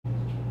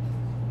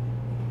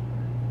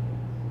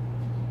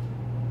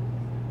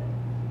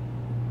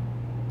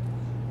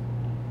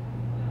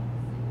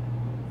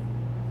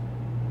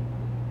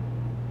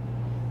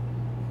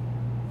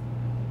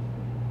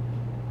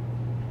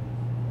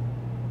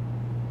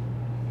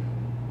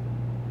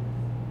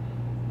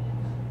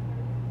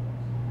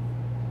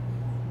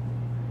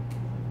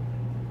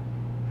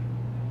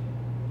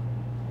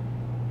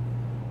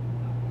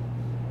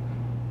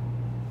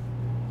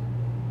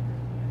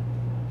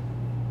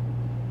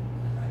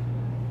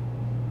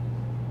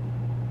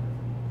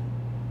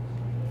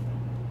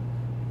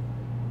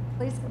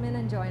please come in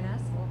and join us.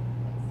 We'll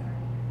get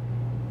started.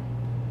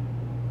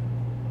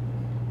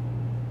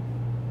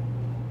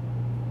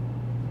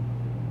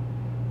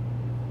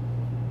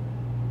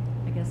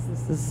 I guess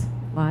this is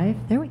live.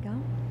 There we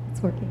go.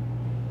 It's working.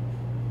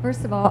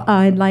 First of all,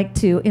 I'd like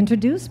to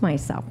introduce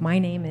myself. My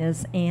name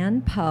is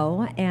Ann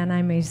Poe, and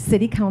I'm a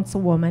city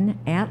councilwoman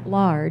at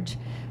large,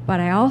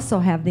 but I also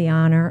have the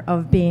honor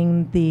of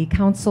being the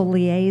council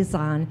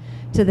liaison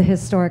to the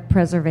Historic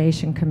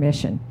Preservation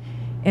Commission.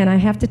 And I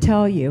have to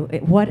tell you,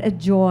 what a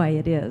joy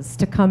it is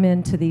to come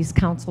into these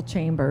council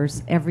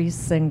chambers every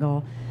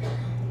single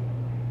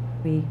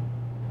week.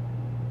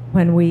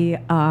 When we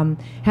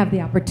have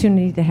the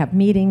opportunity to have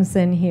meetings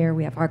in here.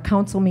 We have our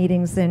council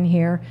meetings in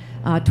here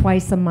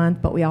twice a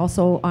month, but we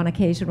also on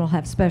occasion will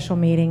have special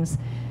meetings.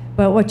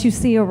 But what you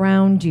see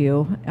around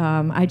you,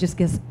 I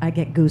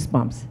get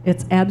goosebumps.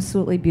 It's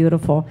absolutely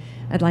beautiful.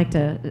 I'd like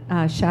to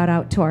shout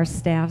out to our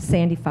staff,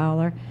 Sandy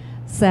Fowler,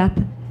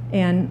 Seth,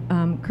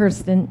 and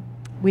Kirsten.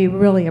 We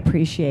really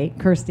appreciate,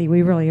 Kirsty,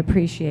 we really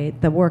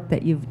appreciate the work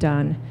that you've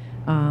done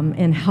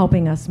in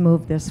helping us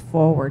move this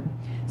forward.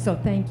 So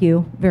thank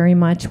you very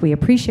much. We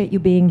appreciate you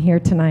being here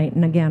tonight.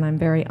 And again, I'm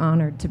very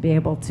honored to be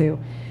able to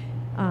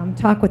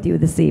talk with you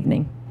this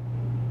evening.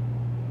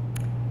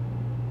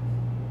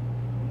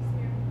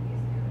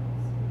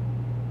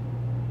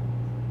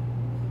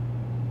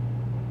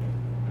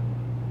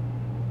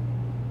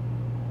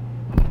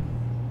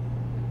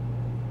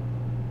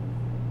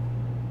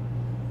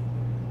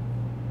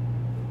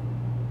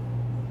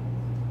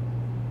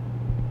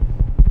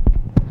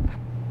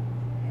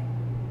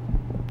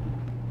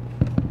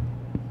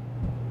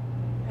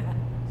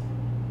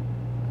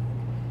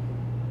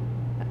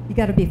 You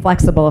got to be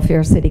flexible if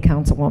you're a city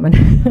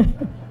councilwoman.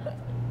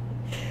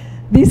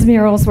 These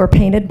murals were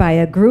painted by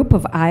a group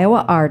of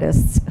Iowa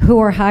artists who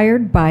were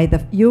hired by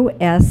the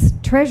U.S.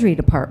 Treasury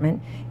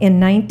Department in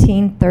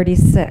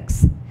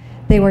 1936.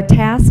 They were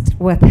tasked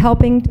with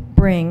helping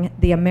bring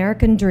the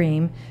American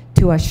dream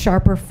to a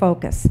sharper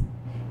focus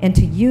and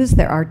to use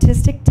their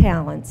artistic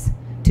talents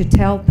to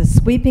tell the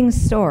sweeping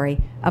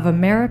story of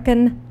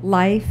American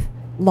life,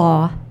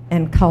 law,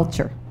 and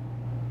culture.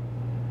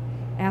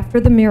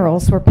 After the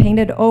murals were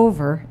painted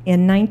over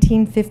in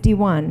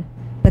 1951,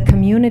 the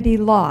community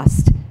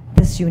lost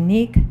this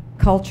unique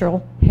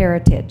cultural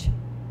heritage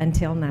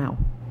until now.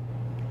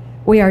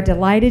 We are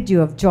delighted you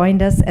have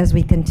joined us as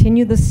we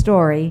continue the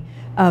story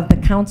of the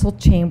council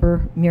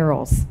chamber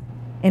murals,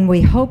 and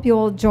we hope you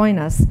will join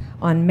us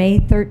on May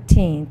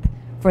 13th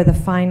for the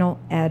final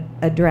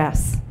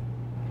address.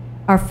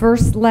 Our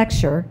first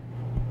lecture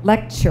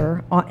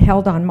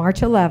held on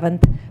March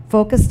 11th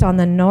focused on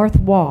the north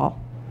wall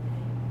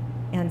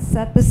and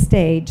set the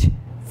stage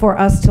for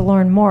us to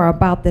learn more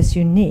about this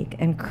unique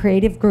and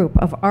creative group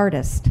of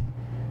artists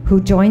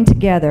who joined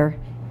together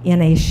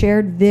in a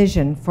shared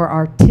vision for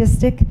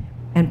artistic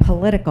and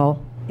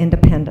political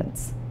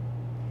independence.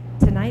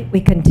 Tonight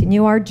we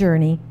continue our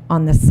journey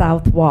on the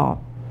South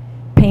Wall.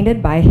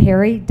 Painted by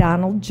Harry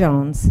Donald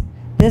Jones,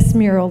 this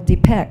mural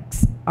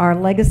depicts our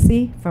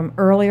legacy from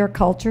earlier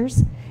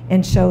cultures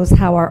and shows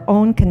how our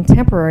own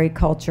contemporary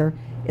culture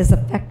is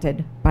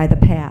affected by the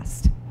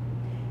past.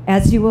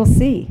 As you will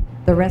see,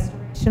 the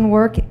restoration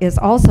work is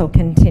also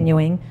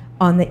continuing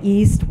on the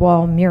East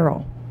Wall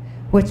mural,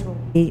 which will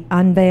be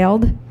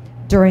unveiled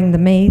during the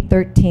May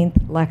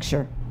 13th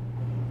lecture.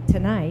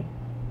 Tonight,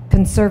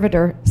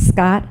 conservator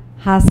Scott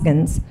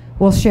Hoskins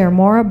will share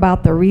more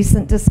about the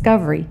recent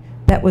discovery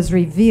that was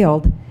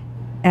revealed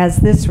as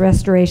this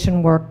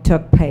restoration work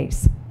took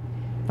place.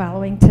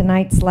 Following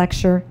tonight's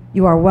lecture,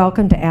 you are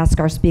welcome to ask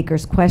our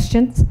speakers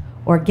questions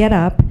or get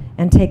up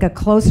and take a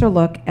closer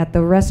look at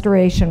the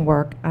restoration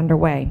work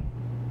underway.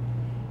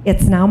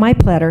 It's now my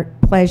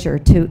pleasure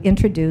to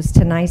introduce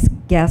tonight's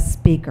guest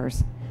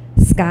speakers,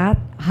 Scott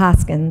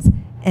Hoskins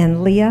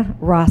and Leah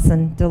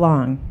Rawson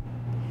DeLong.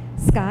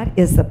 Scott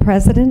is the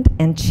president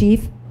and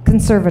chief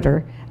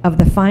conservator of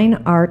the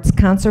Fine Arts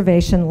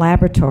Conservation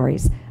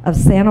Laboratories of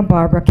Santa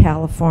Barbara,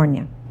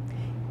 California.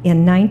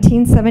 In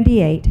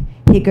 1978,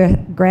 he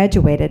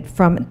graduated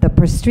from the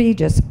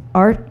prestigious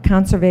Art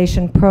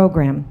Conservation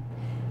Program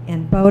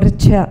in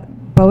Bodacino,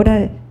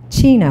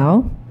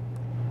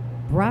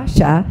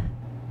 Brescia,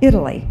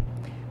 Italy.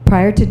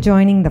 Prior to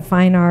joining the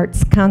Fine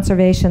Arts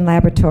Conservation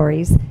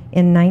Laboratories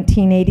in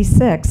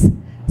 1986,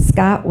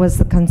 Scott was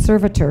the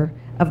conservator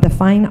of the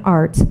fine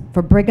arts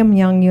for Brigham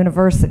Young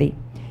University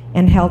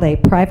and held a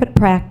private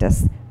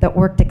practice that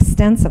worked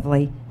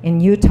extensively in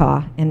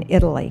Utah and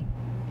Italy.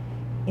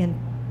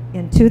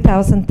 In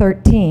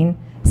 2013,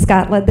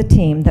 Scott led the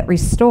team that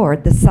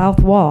restored the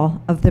south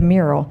wall of the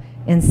mural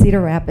in Cedar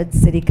Rapids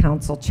City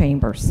Council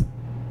chambers.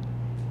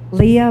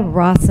 Leah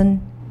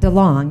Rawson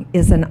DeLong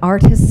is an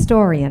art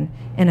historian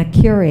and a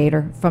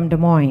curator from Des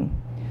Moines.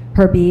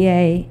 Her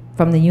BA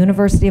from the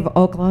University of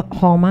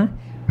Oklahoma,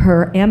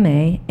 her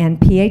MA and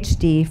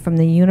PhD from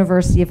the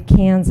University of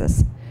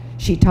Kansas.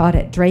 She taught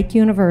at Drake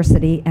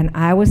University and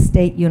Iowa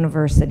State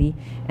University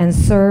and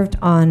served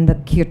on the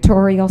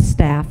curatorial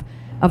staff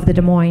of the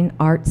Des Moines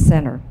Art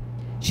Center.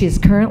 She is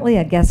currently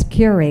a guest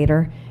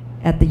curator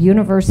at the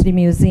University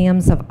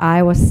Museums of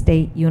Iowa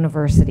State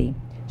University.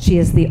 She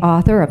is the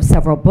author of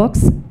several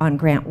books on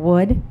Grant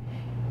Wood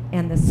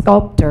and the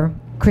sculptor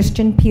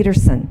Christian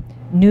Peterson,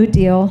 New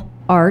Deal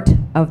Art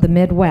of the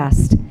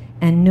Midwest,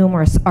 and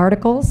numerous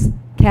articles,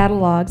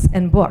 catalogs,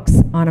 and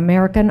books on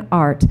American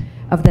art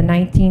of the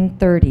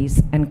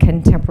 1930s and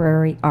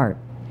contemporary art.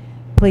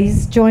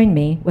 Please join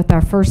me with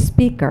our first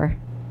speaker,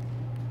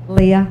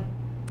 Leah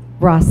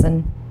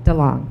Rawson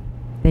DeLong.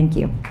 Thank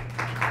you.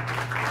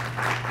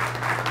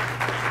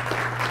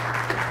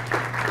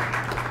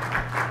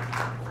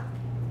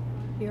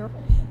 Here.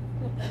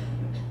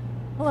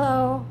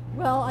 Hello.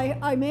 Well,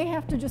 I may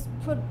have to just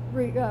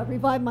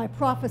revive my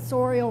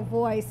professorial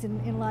voice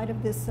in light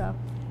of this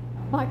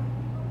microphone.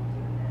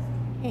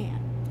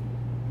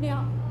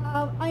 Now,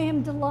 I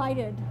am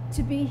delighted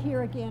to be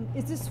here again.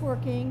 Is this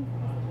working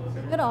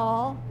at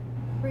all?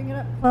 Bring it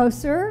up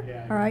closer.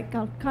 Yeah. All right,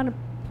 I'll kind of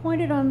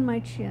point it on my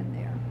chin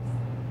there.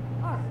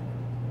 All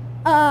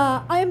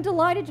right. I am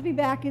delighted to be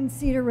back in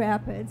Cedar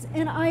Rapids,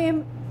 and I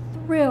am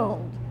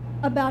thrilled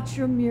about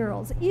your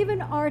murals.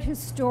 Even art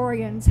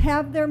historians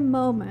have their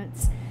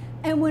moments,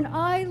 and when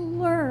I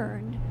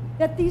learned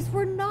that these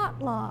were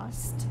not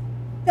lost,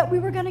 that we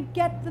were going to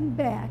get them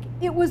back,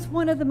 it was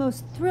one of the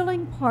most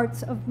thrilling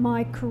parts of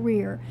my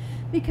career,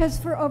 because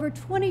for over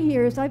 20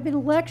 years I've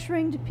been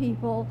lecturing to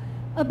people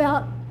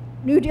about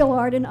New Deal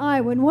art in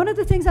Iowa, and one of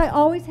the things I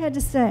always had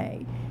to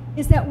say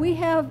is that we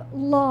have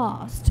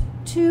lost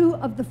 2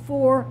 of the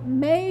 4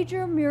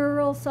 major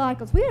mural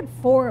cycles. We had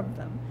 4 of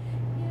them.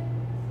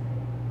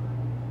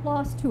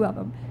 Lost 2 of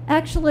them.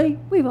 Actually,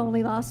 we've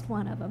only lost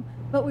 1 of them,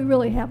 but we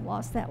really have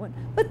lost that one.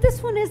 But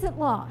this one isn't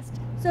lost.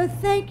 So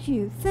thank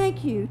you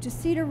to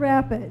Cedar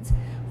Rapids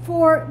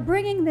for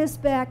bringing this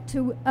back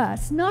to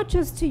us, not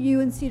just to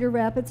you in Cedar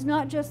Rapids,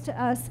 not just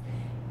to us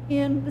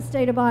in the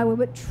state of Iowa,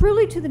 but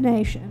truly to the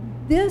nation.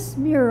 This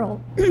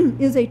mural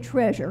is a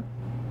treasure.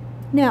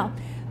 Now,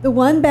 the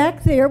one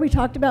back there we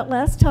talked about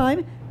last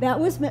time, that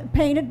was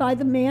painted by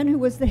the man who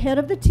was the head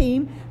of the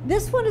team.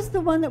 This one is the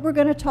one that we're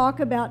going to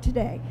talk about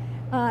today.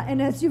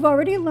 And as you've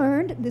already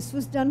learned, this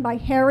was done by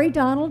Harry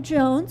Donald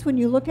Jones. When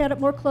you look at it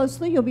more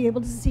closely, you'll be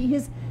able to see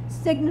his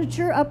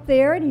signature up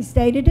there, and he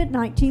stated it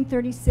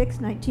 1936,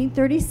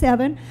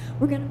 1937.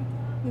 We're going to talk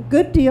a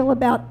good deal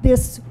about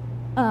this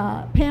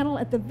panel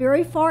at the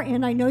very far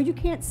end. I know you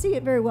can't see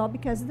it very well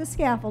because of the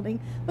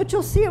scaffolding, but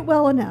you'll see it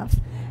well enough.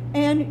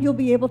 And you'll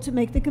be able to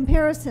make the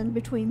comparison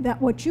between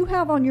that what you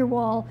have on your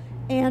wall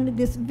and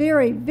this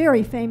very,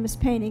 very famous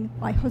painting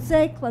by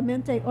Jose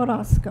Clemente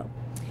Orozco.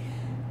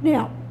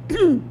 Now,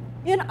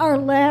 in our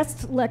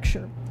last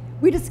lecture,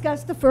 we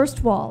discussed the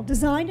first wall,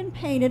 designed and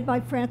painted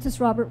by Francis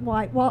Robert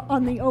White,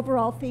 on the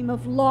overall theme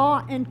of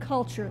law and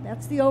culture.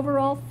 That's the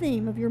overall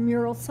theme of your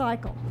mural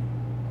cycle.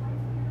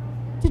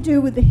 To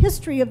do with the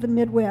history of the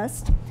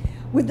Midwest,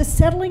 with the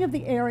settling of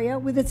the area,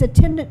 with its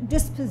attendant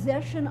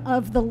dispossession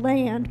of the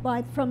land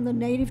from the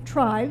native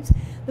tribes,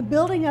 the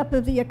building up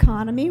of the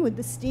economy with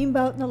the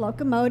steamboat and the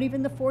locomotive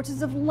and the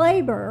forces of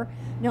labor.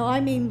 Now, I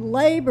mean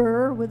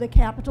labor with a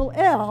capital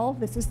L.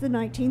 This is the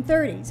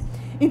 1930s,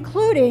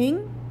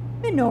 including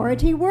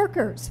minority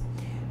workers,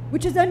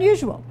 which is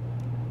unusual,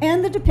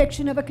 and the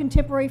depiction of a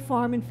contemporary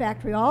farm and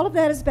factory. All of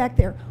that is back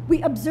there.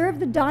 We observe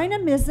the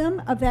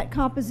dynamism of that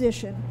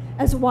composition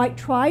as White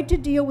tried to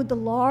deal with the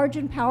large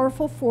and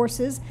powerful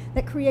forces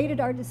that created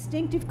our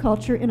distinctive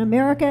culture in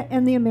America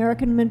and the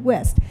American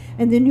Midwest.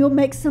 And then you'll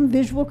make some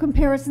visual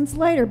comparisons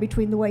later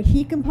between the way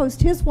he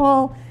composed his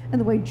wall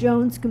and the way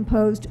Jones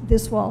composed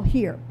this wall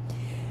here.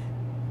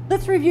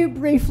 Let's review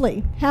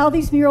briefly how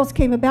these murals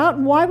came about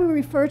and why we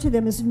refer to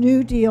them as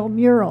New Deal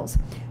murals.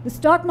 The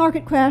stock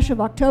market crash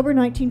of October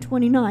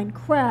 1929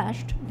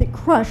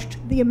 crushed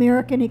the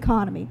American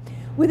economy.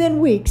 Within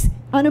weeks,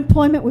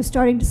 unemployment was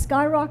starting to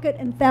skyrocket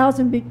and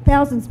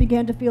thousands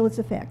began to feel its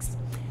effects.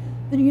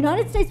 The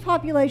United States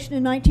population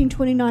in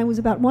 1929 was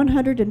about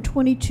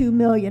 122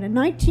 million. In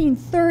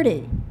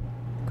 1930,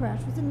 the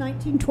crash was in late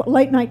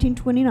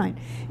 1929.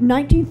 In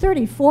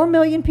 1930, 4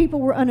 million people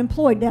were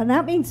unemployed. Now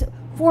that means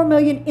 4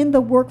 million in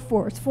the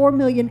workforce, 4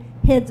 million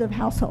heads of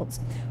households.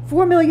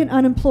 4 million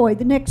unemployed.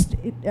 The next,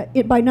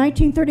 by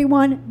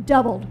 1931,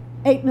 doubled,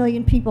 8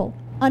 million people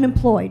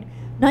unemployed.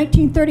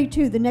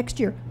 1932, the next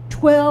year,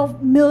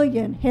 12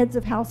 million heads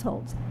of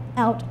households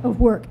out of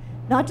work.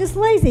 Not just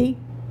lazy,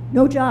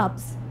 no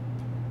jobs.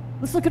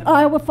 Let's look at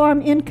Iowa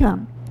farm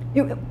income.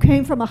 It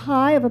came from a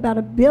high of about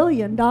 $1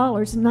 billion in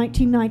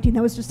 1919.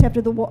 That was just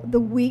after the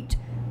wheat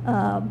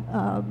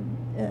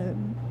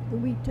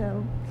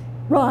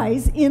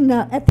rise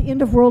at the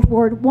end of World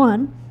War I.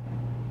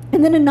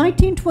 And then in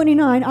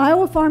 1929,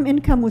 Iowa farm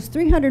income was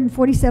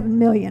 $347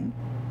 million.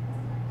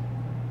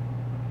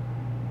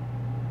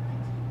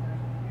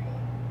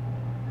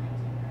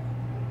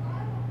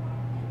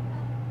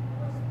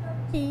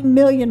 $13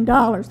 million.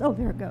 Oh,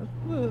 there it goes.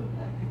 Did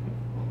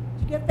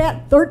you get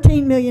that?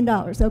 $13 million.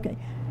 Okay.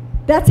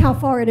 That's how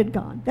far it had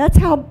gone. That's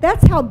how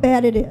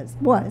bad it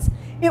was.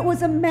 It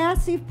was a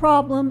massive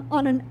problem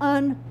on an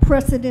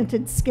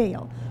unprecedented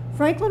scale.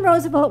 Franklin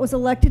Roosevelt was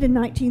elected in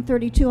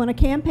 1932 on a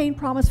campaign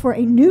promise for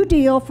a New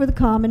Deal for the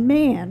common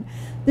man.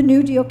 The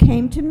New Deal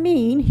came to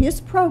mean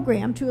his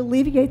program to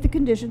alleviate the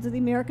conditions of the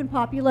American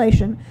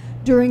population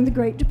during the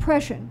Great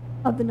Depression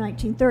of the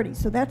 1930s.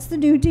 So that's the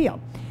New Deal.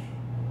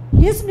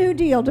 His New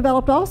Deal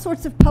developed all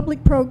sorts of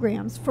public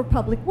programs for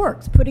public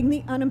works, putting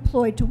the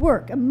unemployed to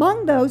work.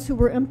 Among those who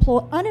were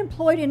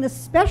unemployed in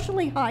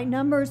especially high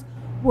numbers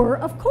were,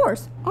 of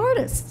course,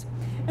 artists.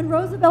 And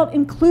Roosevelt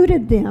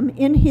included them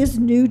in his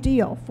New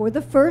Deal. For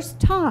the first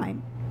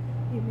time,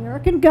 the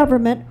American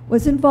government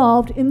was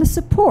involved in the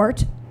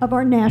support of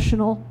our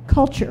national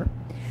culture.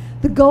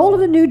 The goal of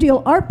the New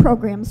Deal art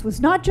programs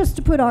was not just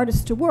to put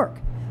artists to work,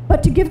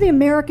 but to give the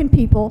American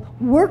people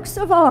works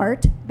of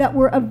art that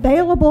were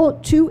available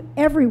to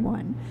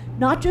everyone,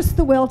 not just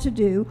the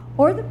well-to-do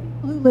or the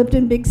people who lived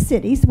in big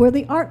cities where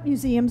the art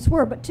museums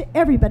were, but to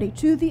everybody,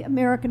 to the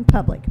American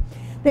public.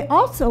 They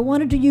also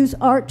wanted to use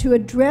art to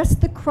address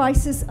the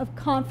crisis of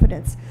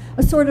confidence,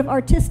 a sort of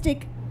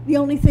artistic, the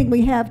only thing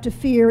we have to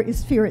fear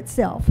is fear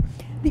itself.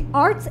 The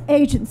arts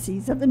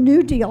agencies of the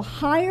New Deal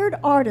hired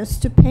artists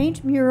to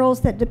paint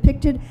murals that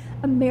depicted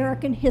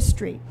American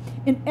history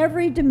in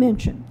every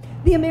dimension.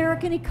 The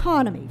American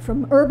economy,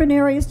 from urban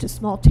areas to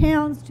small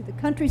towns to the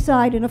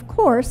countryside, and of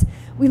course,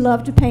 we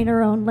love to paint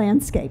our own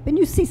landscape. And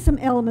you see some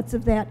elements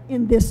of that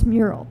in this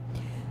mural.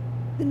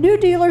 The New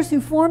Dealers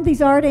who formed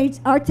these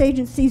arts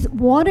agencies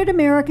wanted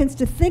Americans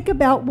to think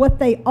about what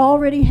they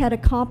already had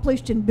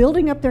accomplished in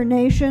building up their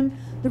nation,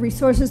 the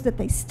resources that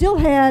they still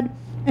had,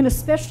 and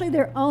especially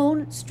their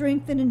own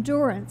strength and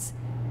endurance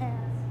as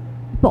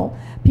people.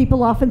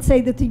 People often say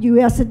that the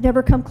U.S. had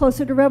never come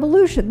closer to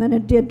revolution than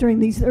it did during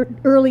these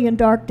early and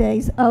dark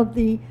days of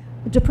the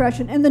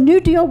Depression. And the New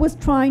Deal was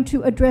trying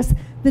to address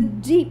the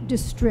deep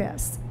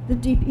distress, the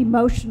deep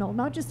emotional,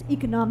 not just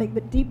economic,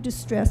 but deep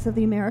distress of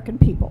the American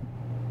people.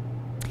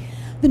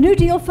 The New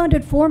Deal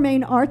funded 4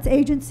 main arts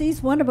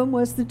agencies. One of them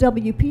was the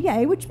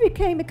WPA, which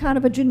became a kind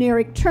of a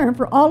generic term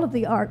for all of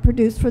the art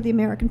produced for the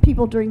American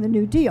people during the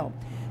New Deal.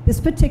 This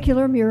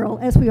particular mural,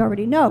 as we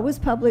already know, was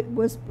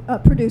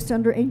produced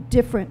under a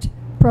different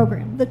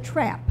program, the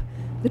TRAP,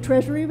 the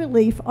Treasury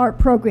Relief Art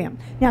Program.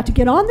 Now, to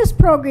get on this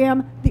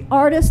program, the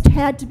artist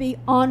had to be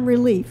on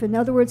relief. In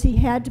other words, he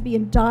had to be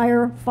in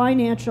dire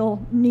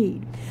financial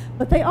need.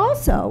 But they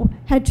also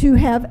had to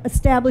have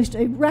established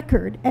a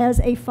record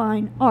as a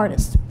fine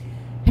artist.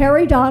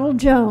 Harry Donald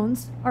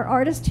Jones, our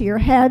artist here,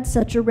 had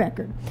such a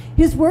record.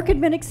 His work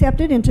had been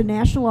accepted into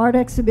national art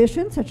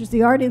exhibitions, such as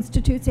the Art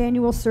Institute's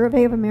annual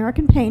survey of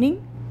American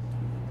painting,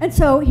 and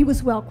so he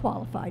was well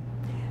qualified.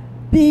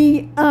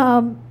 The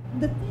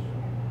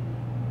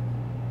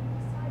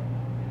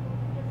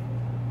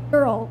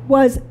mural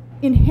was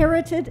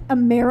inherited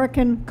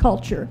American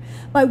culture,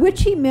 by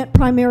which he meant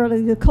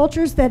primarily the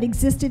cultures that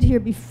existed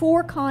here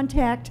before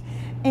contact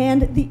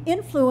and the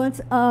influence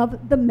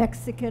of the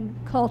Mexican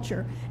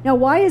culture. Now,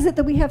 why is it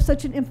that we have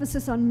such an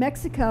emphasis on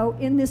Mexico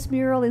in this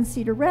mural in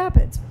Cedar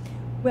Rapids?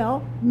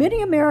 Well,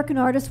 many American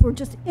artists were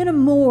just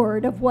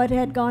enamored of what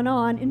had gone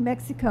on in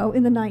Mexico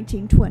in the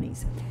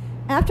 1920s.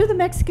 After the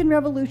Mexican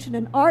Revolution,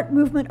 an art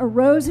movement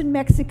arose in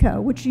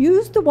Mexico, which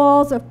used the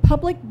walls of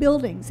public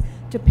buildings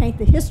to paint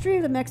the history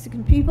of the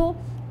Mexican people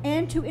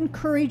and to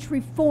encourage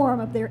reform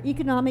of their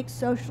economic,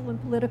 social,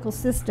 and political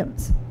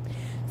systems.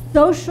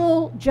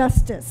 Social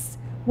justice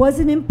was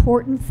an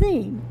important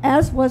theme,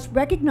 as was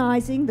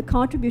recognizing the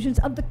contributions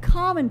of the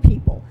common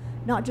people,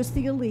 not just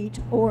the elite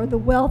or the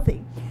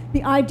wealthy.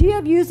 The idea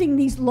of using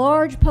these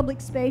large public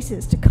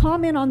spaces to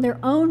comment on their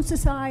own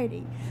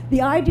society,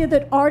 the idea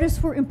that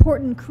artists were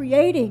important in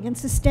creating and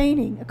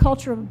sustaining a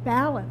culture of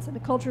balance and a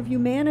culture of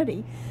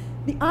humanity,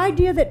 the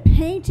idea that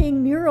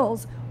painting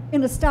murals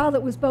in a style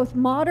that was both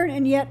modern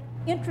and yet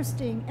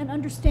interesting and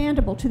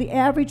understandable to the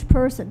average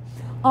person.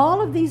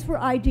 All of these were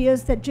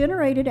ideas that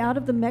generated out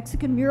of the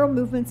Mexican mural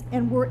movements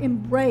and were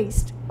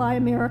embraced by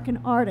American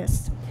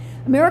artists.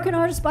 American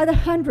artists by the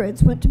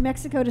hundreds went to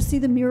Mexico to see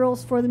the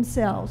murals for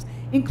themselves,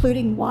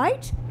 including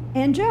White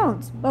and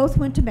Jones. Both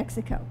went to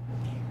Mexico.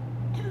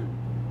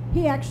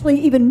 He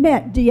actually even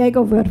met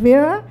Diego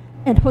Rivera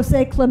and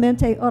Jose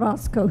Clemente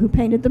Orozco, who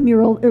painted the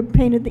mural, or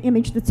painted the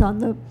image that's on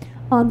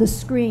the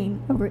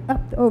screen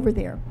over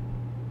there.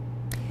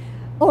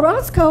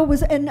 Orozco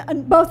was,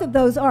 and both of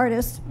those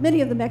artists,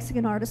 many of the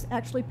Mexican artists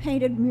actually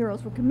painted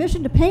murals, were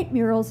commissioned to paint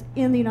murals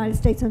in the United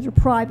States under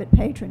private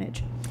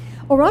patronage.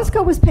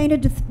 Orozco was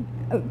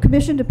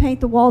commissioned to paint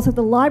the walls of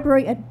the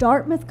library at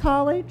Dartmouth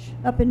College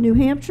up in New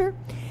Hampshire,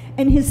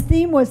 and his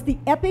theme was the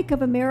epic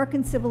of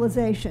American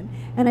civilization.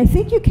 And I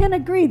think you can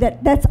agree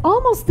that that's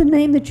almost the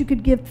name that you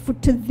could give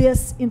to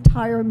this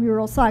entire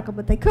mural cycle,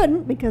 but they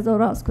couldn't because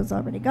Orozco's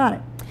already got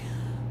it.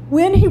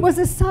 When he was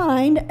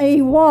assigned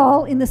a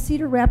wall in the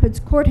Cedar Rapids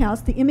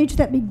courthouse, the image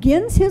that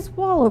begins his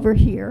wall over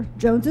here,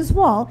 Jones's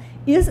wall,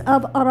 is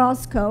of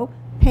Orozco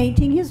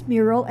painting his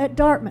mural at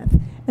Dartmouth.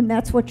 And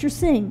that's what you're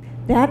seeing.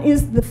 That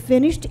is the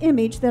finished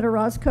image that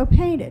Orozco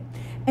painted.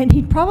 And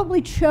he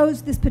probably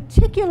chose this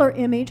particular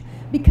image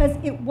because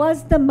it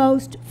was the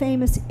most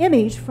famous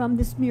image from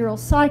this mural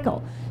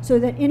cycle. So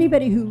that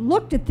anybody who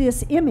looked at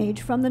this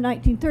image from the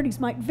 1930s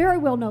might very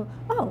well know,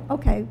 oh,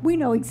 okay, we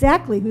know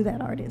exactly who that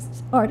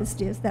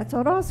artist is. That's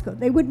Orozco.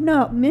 They would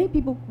know, many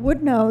people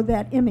would know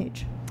that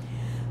image.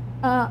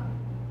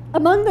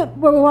 Among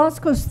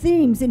Orozco's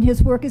themes in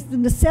his work is the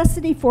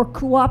necessity for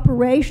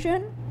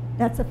cooperation.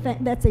 That's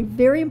a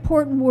very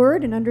important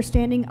word in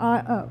understanding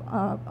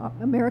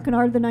American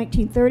art of the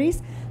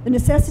 1930s. The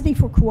necessity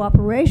for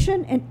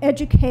cooperation and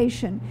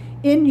education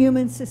in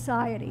human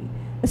society,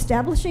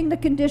 establishing the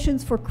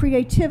conditions for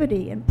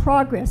creativity and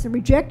progress, and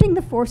rejecting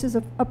the forces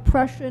of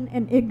oppression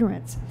and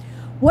ignorance.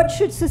 What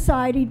should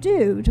society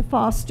do to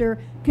foster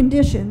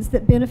conditions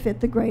that benefit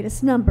the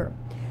greatest number?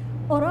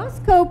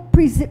 Orozco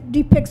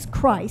depicts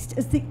Christ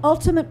as the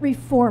ultimate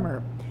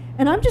reformer.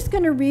 And I'm just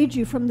going to read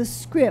you from the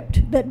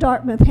script that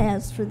Dartmouth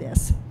has for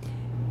this.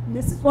 And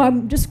this is why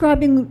I'm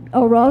describing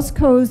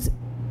Orozco's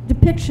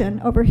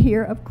depiction over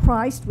here of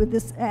Christ with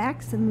this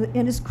axe, and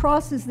his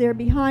cross is there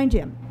behind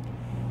him.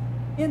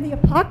 In the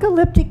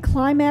apocalyptic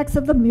climax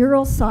of the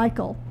mural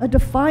cycle, a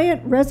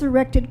defiant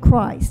resurrected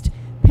Christ,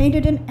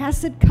 painted in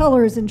acid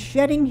colors and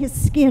shedding his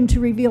skin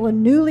to reveal a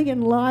newly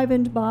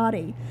enlivened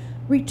body,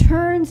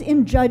 returns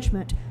in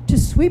judgment to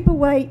sweep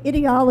away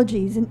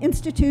ideologies and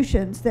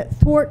institutions that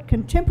thwart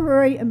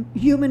contemporary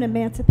human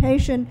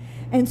emancipation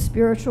and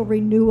spiritual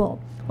renewal.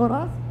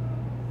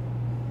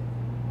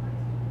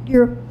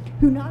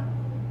 Who not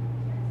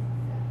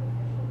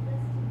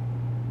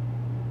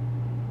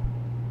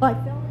by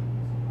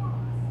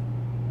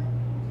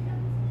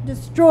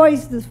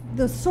destroys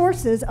the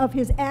sources of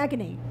his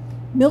agony,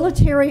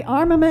 military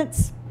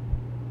armaments,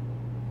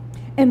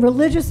 and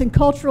religious and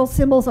cultural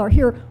symbols are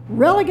here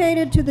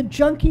relegated to the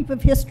junk heap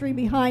of history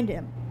behind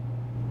him.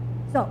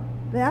 So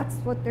that's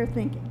what they're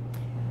thinking.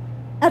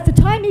 At the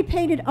time he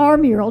painted our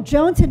mural,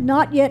 Jones had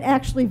not yet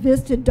actually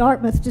visited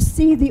Dartmouth to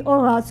see the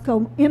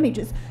Orozco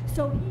images.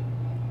 So he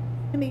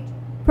image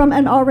from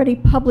an already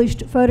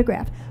published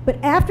photograph. But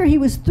after he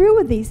was through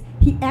with these,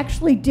 he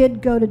actually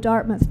did go to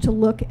Dartmouth to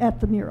look at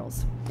the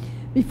murals.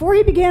 Before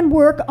he began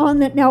work on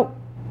that, now,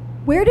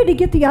 where did he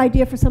get the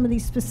idea for some of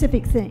these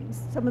specific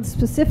things, some of the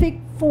specific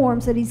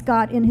forms that he's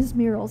got in his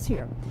murals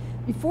here?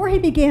 Before he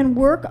began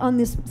work on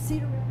this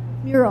cedar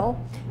mural,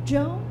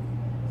 Jones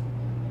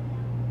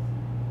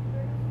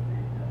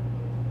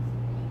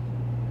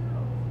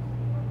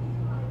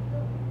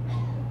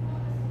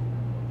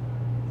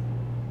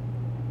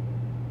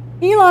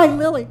Eli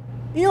Lilly,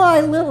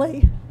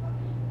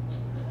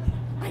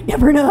 I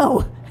never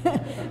know.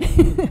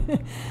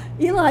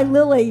 Eli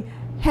Lilly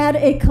had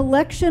a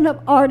collection of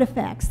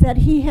artifacts that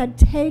he had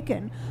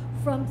taken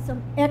from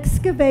some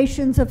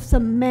excavations of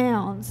some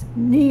mounds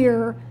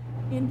near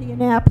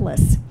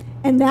Indianapolis.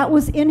 And that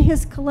was in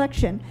his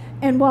collection.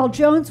 And while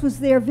Jones was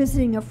there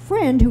visiting a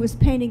friend who was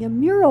painting a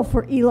mural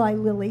for Eli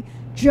Lilly,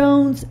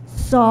 Jones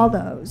saw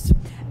those.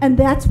 And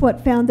that's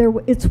what found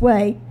its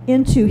way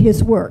into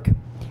his work.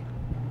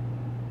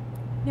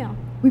 Now,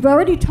 we've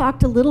already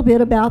talked a little bit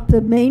about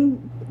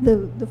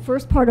the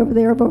first part over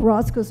there of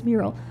Orozco's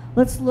mural.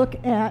 Let's look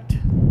at, okay,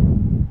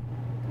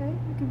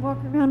 you can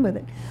walk around with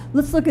it.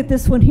 Let's look at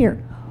this one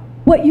here.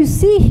 What you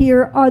see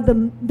here are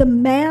the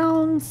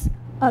mounds,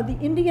 the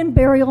Indian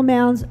burial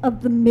mounds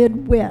of the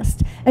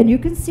Midwest. And you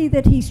can see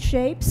that he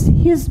shapes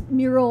his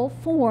mural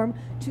form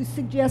to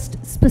suggest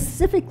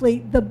specifically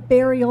the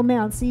burial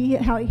mound. See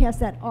how he has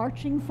that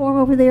arching form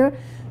over there?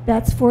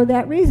 That's for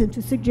that reason,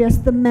 to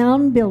suggest the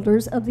mound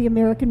builders of the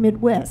American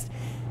Midwest.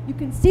 You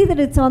can see that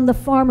it's on the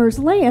farmer's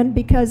land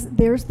because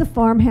there's the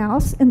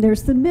farmhouse and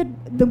there's the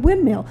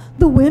windmill.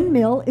 The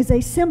windmill is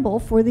a symbol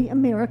for the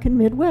American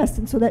Midwest,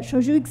 and so that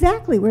shows you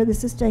exactly where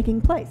this is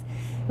taking place.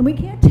 And we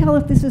can't tell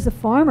if this is a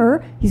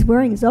farmer, he's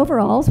wearing his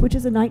overalls, which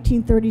is a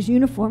 1930s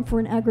uniform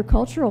for an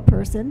agricultural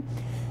person,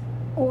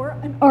 or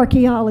an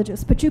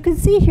archaeologist. But you can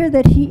see here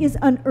that he is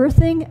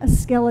unearthing a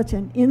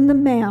skeleton in the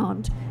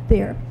mound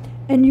there.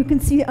 And you can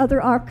see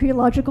other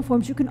archaeological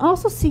forms. You can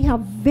also see how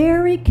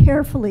very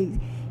carefully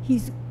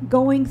he's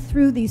going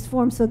through these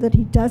forms so that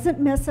he doesn't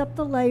mess up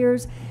the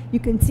layers. You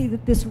can see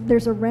that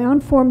there's a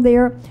round form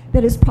there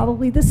that is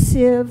probably the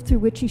sieve through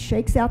which he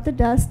shakes out the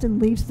dust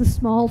and leaves the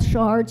small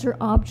shards or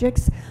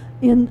objects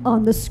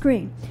on the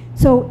screen.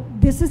 So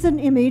this is an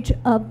image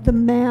of the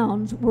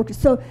mounds work.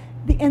 So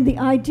the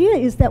idea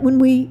is that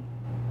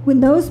when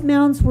those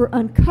mounds were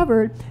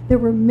uncovered, there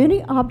were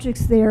many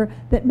objects there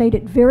that made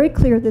it very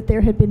clear that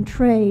there had been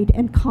trade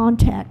and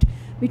contact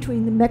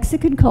between the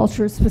Mexican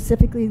culture,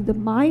 specifically the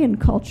Mayan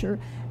culture,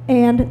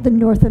 and the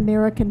North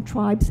American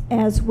tribes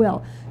as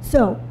well.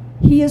 So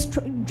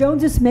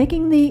Jones is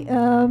making the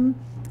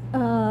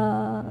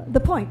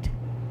point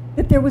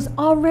that there was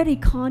already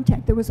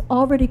contact, there was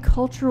already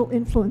cultural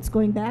influence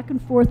going back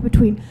and forth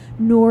between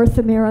North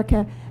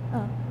America,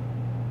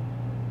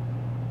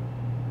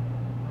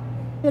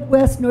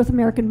 Midwest, North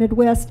American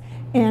Midwest,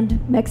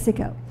 and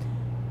Mexico.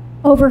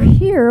 Over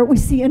here, we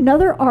see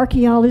another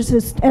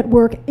archaeologist at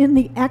work in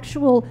the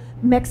actual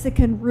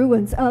Mexican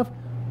ruins of,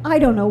 I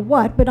don't know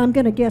what, but I'm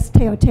going to guess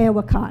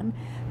Teotihuacan,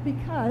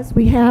 because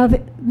we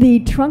have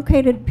the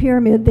truncated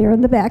pyramid there in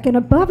the back, and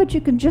above it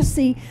you can just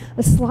see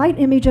a slight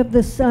image of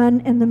the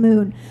sun and the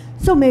moon.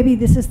 So maybe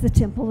this is the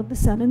Temple of the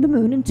Sun and the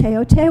Moon in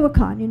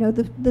Teotihuacan, you know,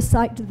 the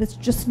site that's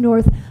just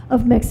north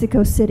of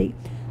Mexico City.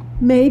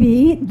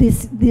 Maybe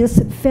this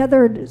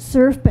feathered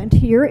serpent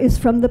here is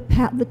from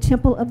the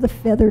Temple of the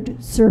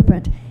Feathered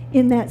Serpent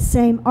in that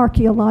same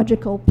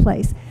archaeological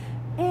place.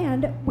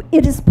 And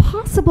it is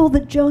possible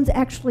that Jones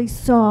actually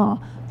saw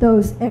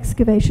those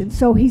excavations.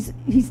 So he's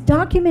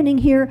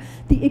documenting here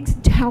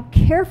how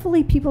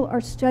carefully people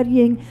are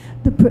studying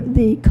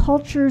the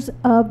cultures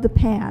of the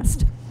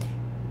past.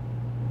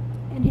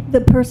 And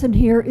the person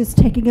here is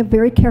taking a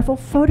very careful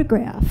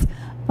photograph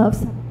of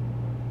some.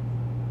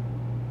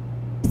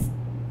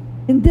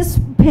 In this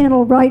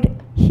panel right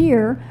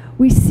here,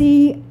 we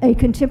see a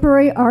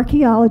contemporary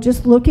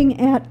archaeologist looking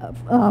at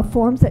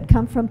forms that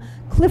come from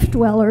cliff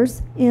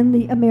dwellers in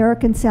the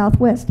American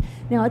Southwest.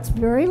 Now, it's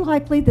very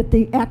likely that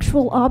the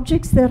actual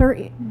objects that are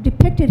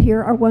depicted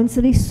here are ones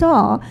that he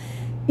saw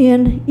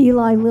in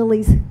Eli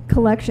Lilly's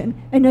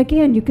collection. And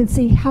again, you can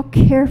see how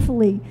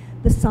carefully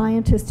the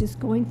scientist is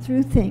going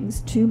through things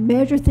to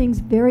measure things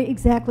very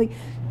exactly,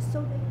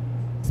 so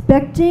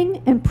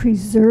respecting and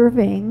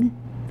preserving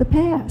the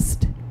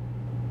past.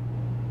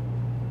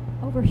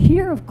 Over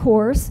here, of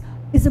course,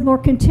 is a more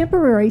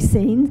contemporary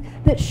scene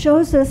that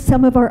shows us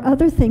some of our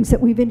other things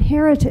that we've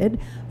inherited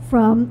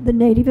from the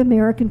Native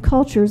American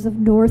cultures of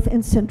North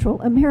and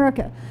Central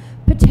America.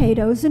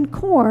 Potatoes and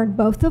corn,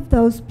 both of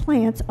those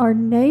plants are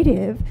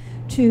native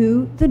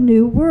to the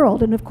New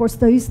World. And of course,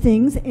 those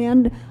things,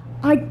 and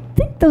I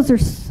think those are,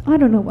 I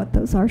don't know what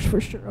those are for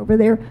sure over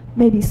there,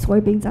 maybe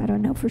soybeans, I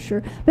don't know for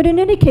sure. But in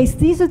any case,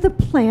 these are the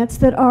plants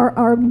that are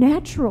our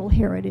natural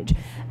heritage,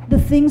 the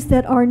things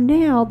that are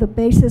now the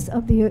basis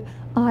of the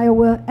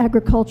Iowa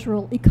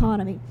agricultural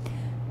economy.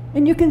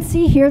 And you can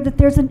see here that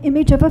there's an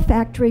image of a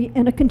factory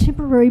and a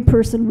contemporary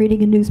person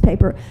reading a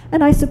newspaper.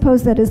 And I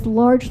suppose that is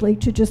largely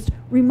to just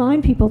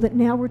remind people that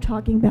now we're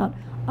talking about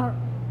our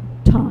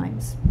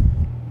times.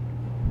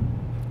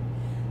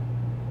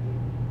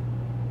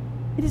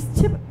 It is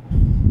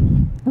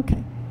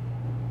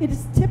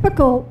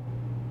typical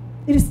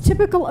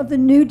of the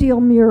New Deal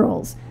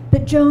murals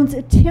that Jones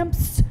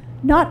attempts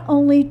not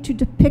only to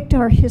depict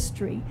our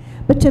history,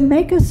 but to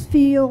make us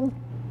feel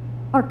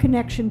our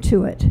connection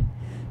to it,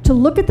 to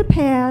look at the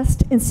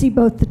past and see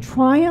both the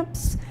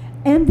triumphs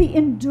and the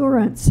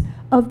endurance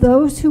of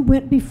those who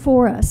went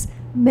before us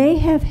may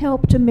have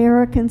helped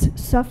Americans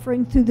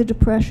suffering through the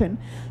Depression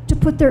to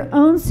put their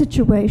own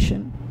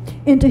situation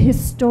into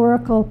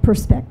historical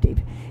perspective.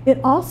 It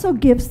also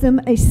gives them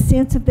a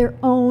sense of their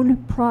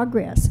own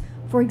progress.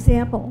 For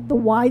example, the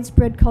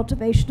widespread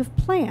cultivation of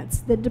plants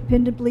that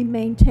dependably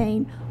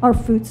maintain our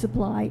food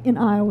supply in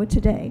Iowa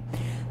today.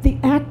 The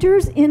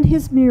actors in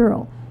his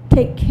mural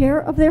take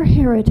care of their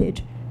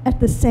heritage at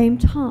the same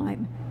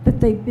time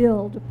that they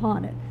build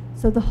upon it.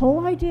 So the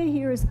whole idea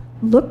here is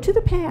look to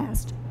the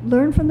past,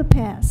 learn from the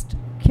past,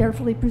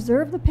 carefully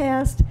preserve the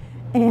past,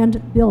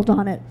 and build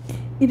on it.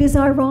 It is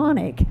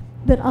ironic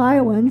that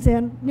Iowans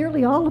and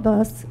nearly all of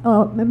us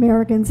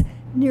Americans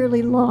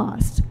nearly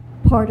lost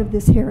part of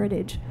this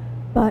heritage.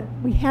 But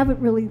we haven't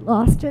really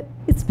lost it.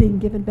 It's being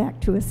given back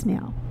to us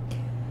now.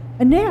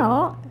 And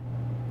now,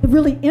 the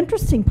really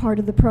interesting part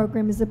of the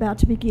program is about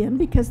to begin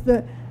because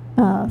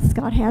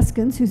Scott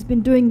Haskins, who's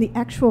been doing the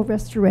actual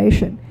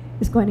restoration,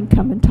 is going to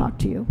come and talk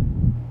to you.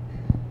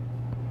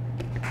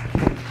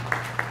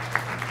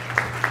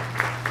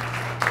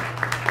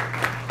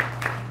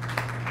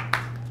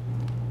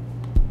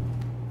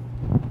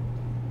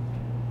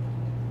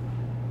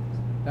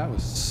 That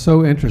was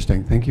so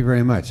interesting. Thank you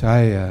very much.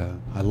 I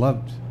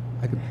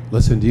could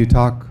listen to you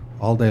talk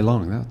all day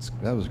long.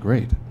 That was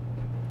great.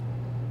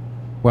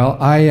 Well,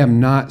 I am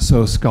not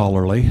so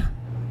scholarly.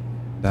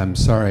 I'm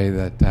sorry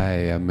that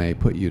I may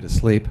put you to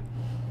sleep.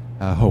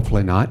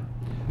 Hopefully not.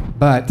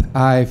 But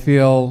I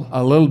feel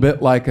a little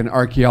bit like an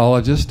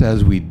archaeologist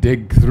as we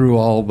dig through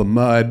all the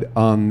mud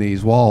on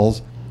these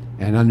walls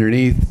and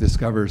underneath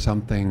discover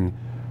something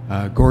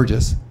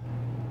gorgeous.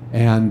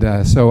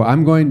 And so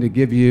I'm going to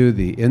give you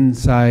the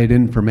inside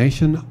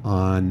information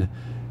on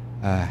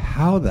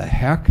how the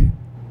heck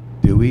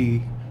do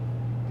we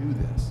do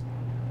this?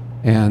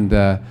 And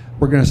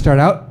we're going to start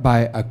out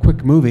by a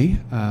quick movie,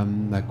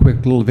 a quick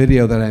little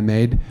video that I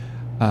made.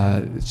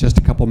 It's just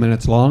a couple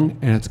minutes long,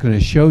 and it's going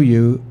to show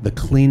you the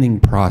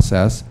cleaning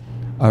process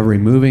of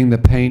removing the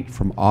paint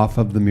from off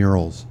of the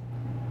murals.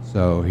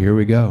 So here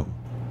we go.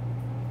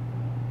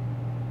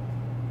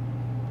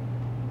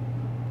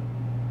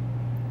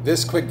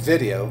 This quick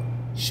video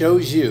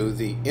shows you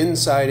the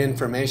inside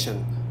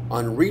information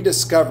on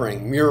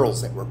rediscovering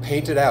murals that were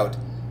painted out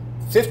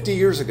 50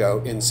 years ago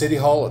in City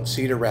Hall of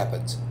Cedar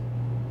Rapids.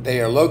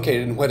 They are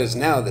located in what is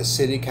now the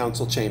City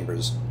Council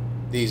chambers.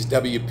 These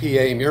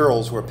WPA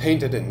murals were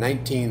painted in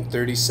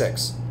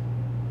 1936.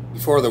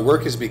 Before the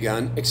work is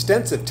begun,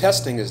 extensive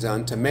testing is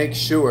done to make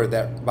sure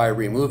that by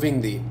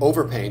removing the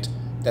overpaint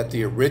that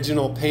the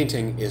original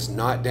painting is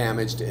not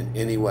damaged in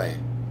any way.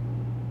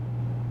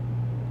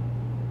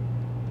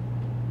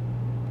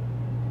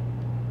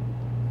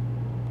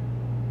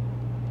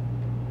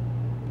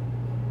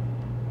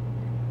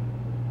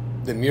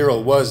 The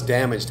mural was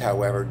damaged,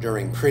 however,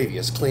 during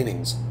previous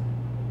cleanings.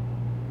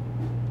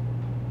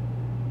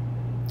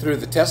 Through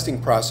the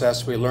testing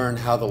process, we learned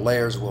how the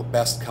layers will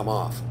best come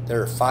off.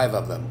 There are 5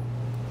 of them.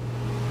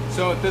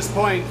 So at this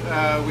point,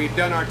 we've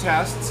done our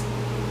tests,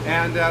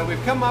 and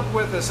we've come up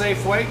with a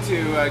safe way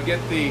to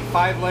get the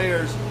 5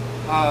 layers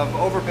of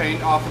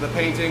overpaint off of the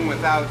painting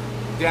without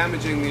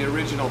damaging the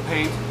original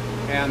paint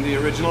and the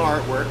original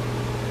artwork.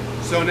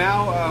 So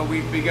now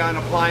we've begun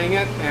applying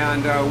it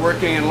and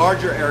working in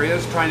larger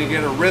areas, trying to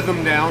get a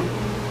rhythm down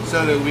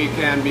so that we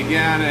can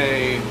begin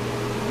a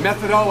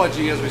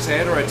methodology, as we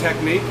say it, or a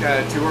technique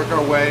to work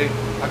our way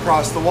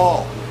across the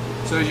wall.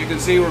 So as you can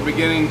see, we're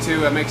beginning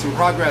to make some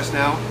progress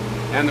now,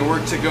 and the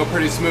work should go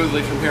pretty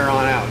smoothly from here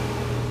on out.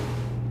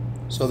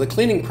 So the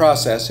cleaning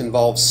process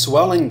involves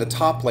swelling the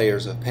top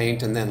layers of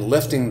paint and then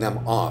lifting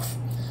them off.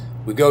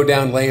 We go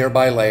down layer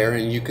by layer,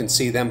 and you can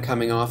see them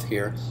coming off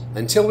here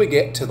until we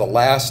get to the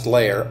last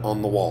layer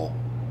on the wall.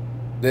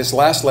 This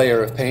last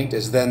layer of paint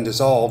is then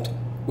dissolved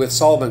with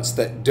solvents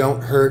that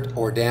don't hurt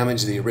or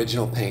damage the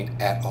original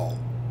paint at all.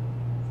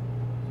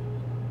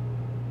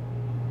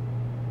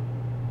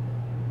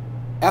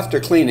 After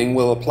cleaning,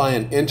 we'll apply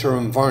an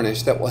interim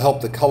varnish that will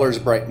help the colors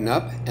brighten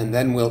up, and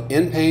then we'll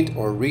inpaint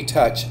or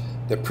retouch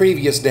the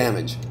previous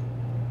damage.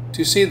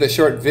 To see the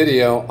short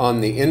video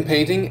on the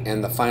inpainting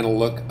and the final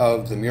look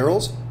of the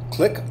murals,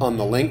 click on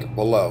the link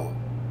below.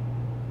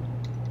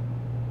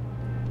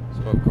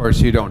 So of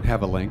course you don't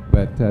have a link,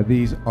 but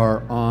these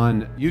are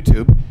on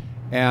YouTube,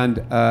 and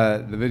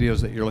the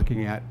videos that you're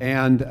looking at.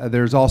 And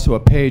there's also a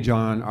page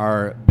on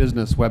our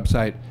business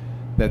website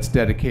that's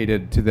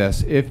dedicated to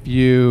this. If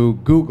you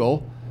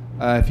Google,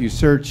 if you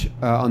search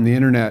on the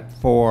internet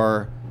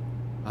for,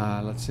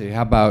 let's see,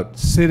 how about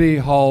City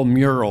Hall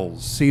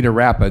Murals, Cedar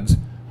Rapids,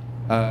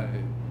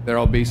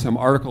 there'll be some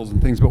articles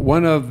and things, but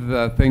one of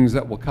the things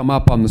that will come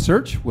up on the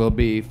search will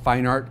be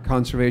Fine Art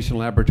Conservation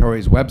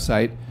Laboratory's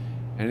website,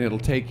 and it'll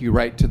take you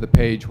right to the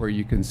page where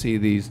you can see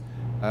these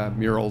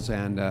murals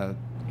and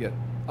get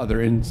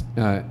other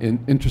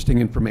interesting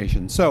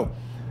information. So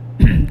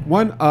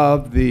one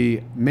of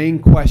the main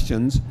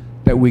questions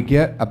that we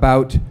get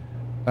about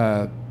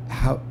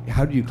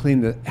how do you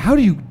clean the, how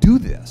do you do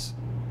this?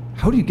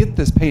 How do you get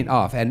this paint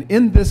off? And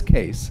in this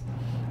case,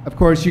 of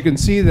course, you can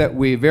see that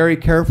we very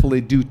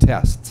carefully do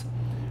tests.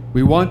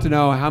 We want to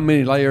know how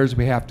many layers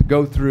we have to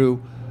go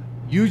through.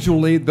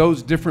 Usually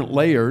those different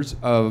layers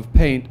of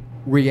paint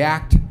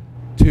react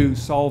to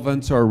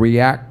solvents or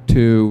react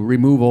to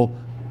removal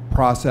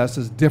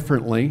processes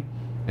differently.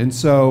 And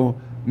so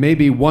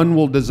maybe one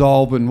will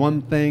dissolve in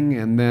one thing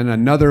and then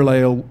another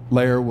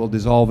layer will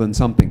dissolve in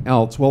something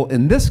else. Well,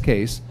 in this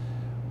case,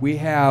 we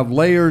have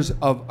layers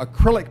of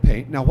acrylic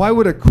paint. Now, why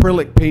would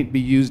acrylic paint be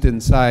used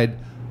inside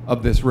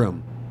of this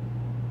room?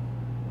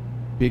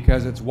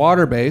 Because it's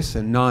water-based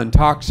and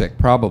non-toxic,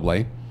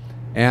 probably,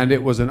 and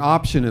it was an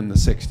option in the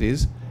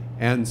 60s.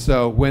 And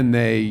so when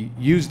they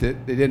used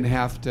it, they didn't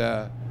have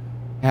to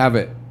have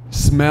it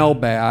smell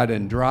bad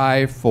and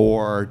dry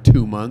for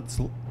 2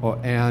 months,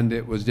 and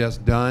it was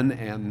just done,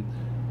 and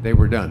they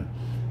were done.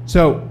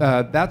 So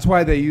that's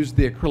why they used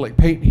the acrylic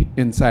paint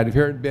inside. If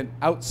it had been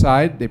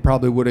outside, they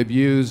probably would have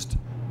used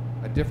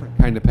a different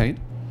kind of paint.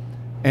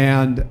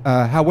 And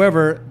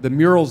however, the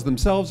murals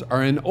themselves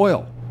are in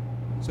oil.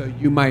 So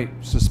you might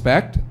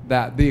suspect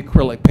that the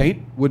acrylic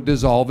paint would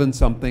dissolve in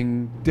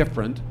something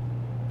different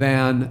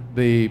than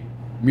the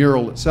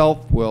mural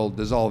itself will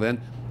dissolve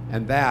in,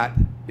 and that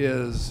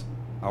is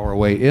our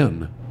way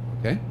in,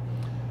 okay?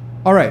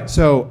 All right,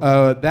 so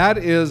that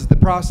is the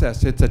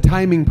process. It's a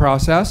timing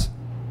process.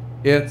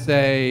 It's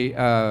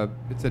a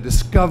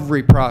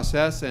discovery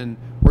process, and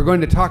we're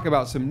going to talk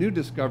about some new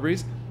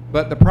discoveries,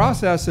 but the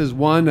process is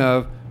one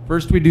of,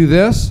 first we do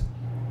this,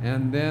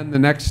 and then the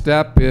next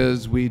step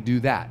is we do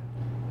that.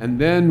 And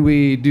then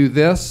we do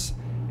this,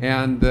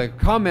 and the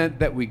comment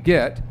that we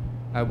get,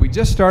 we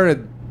just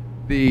started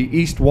the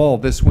east wall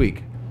this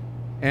week.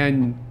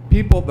 And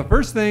people, the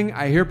first thing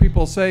I hear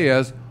people say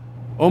is,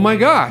 oh my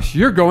gosh,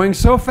 you're going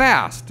so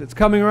fast. It's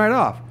coming right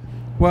off.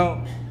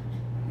 Well,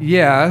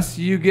 yes,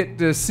 you get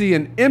to see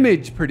an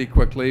image pretty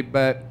quickly,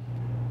 but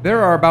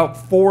there are about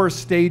 4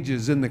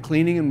 stages in the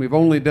cleaning, and we've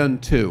only done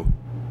 2.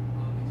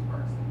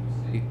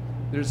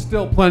 There's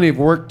still plenty of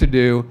work to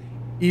do,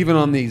 even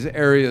on these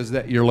areas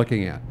that you're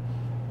looking at.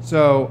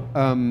 So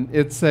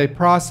it's a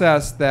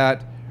process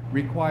that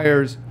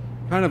requires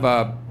kind of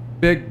a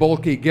big,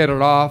 bulky get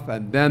it off,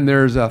 and then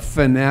there's a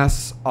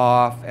finesse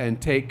off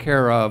and take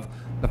care of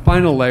the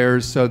final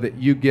layers so that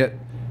you get,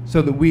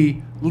 so that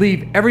we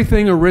leave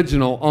everything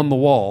original on the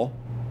wall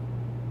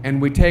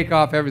and we take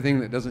off everything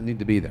that doesn't need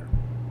to be there.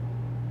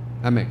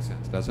 That makes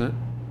sense, doesn't it?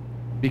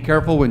 Be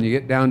careful when you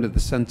get down to the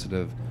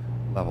sensitive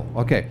level.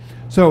 Okay,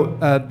 so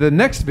the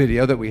next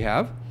video that we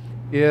have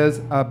is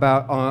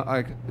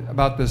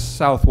about this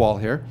south wall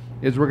here.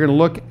 Is we're going to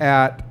look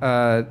at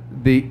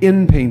the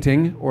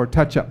in-painting or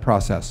touch-up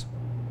process.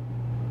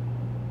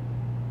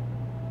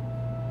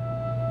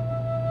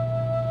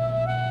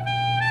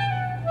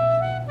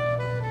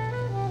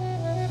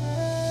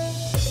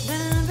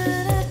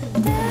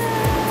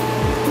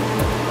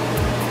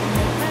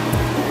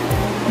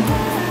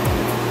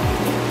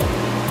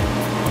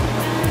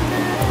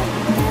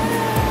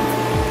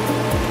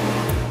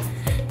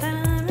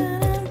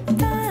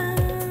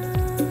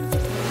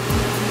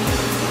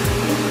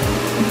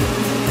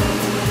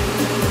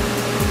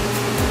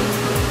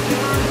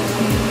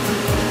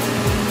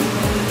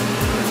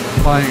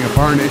 Applying a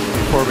varnish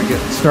before we get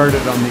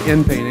started on the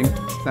in painting.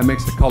 That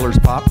makes the colors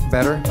pop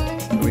better.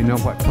 We know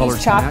what colors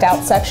These chopped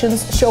out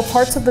sections show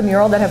parts of the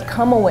mural that have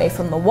come away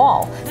from the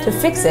wall. To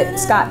fix it,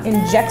 Scott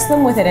injects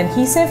them with an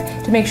adhesive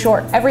to make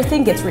sure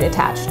everything gets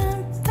reattached.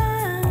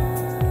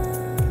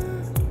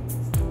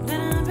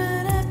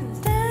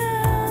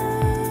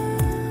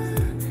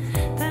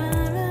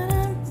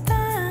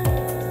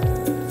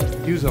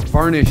 Use a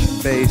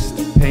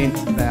varnish-based paint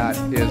that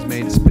is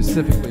made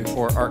specifically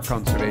for art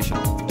conservation.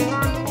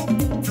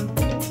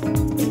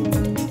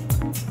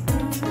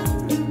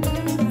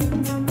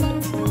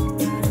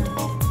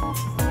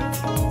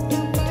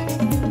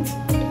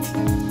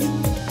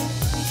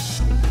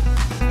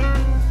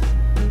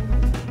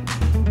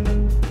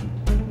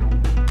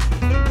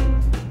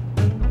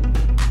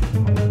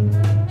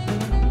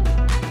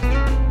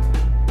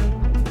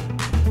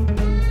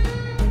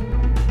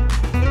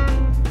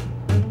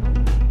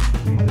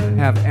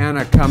 Have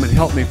Anna come and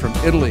help me from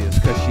Italy is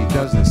because she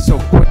does this so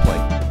quickly.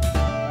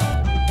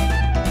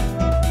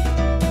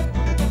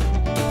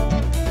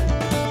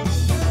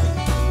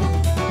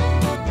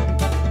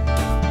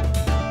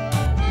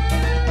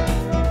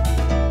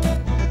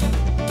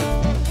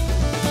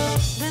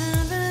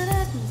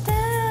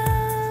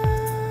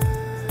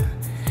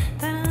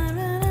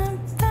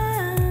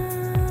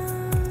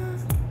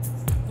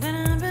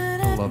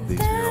 I love these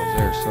murals,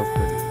 they're so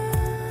pretty.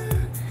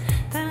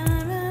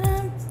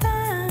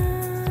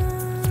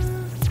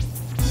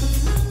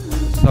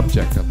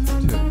 Subject of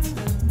them too.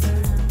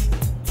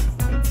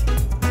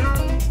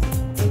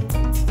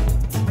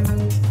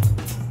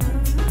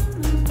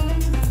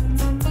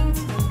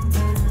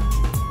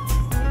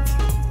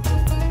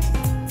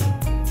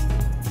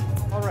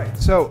 All right,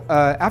 so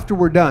after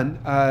we're done,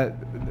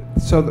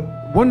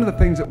 one of the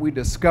things that we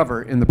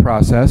discover in the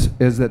process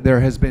is that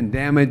there has been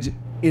damage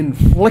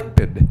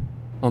inflicted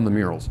on the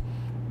murals.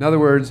 In other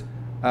words,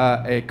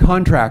 a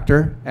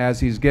contractor,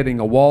 as he's getting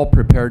a wall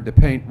prepared to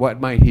paint,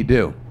 what might he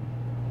do?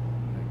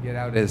 Get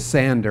out his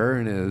sander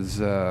and his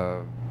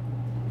the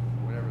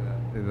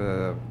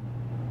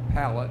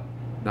palette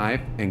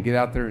knife and get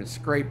out there and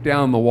scrape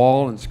down the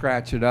wall and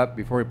scratch it up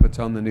before he puts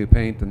on the new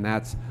paint, and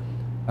that's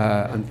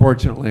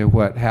unfortunately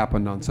what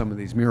happened on some of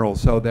these murals.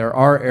 So there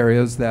are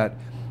areas that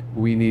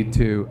we need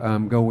to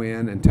go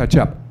in and touch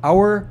up.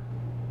 Our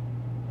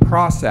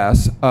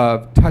process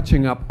of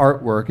touching up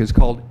artwork is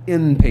called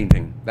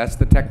in-painting. That's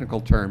the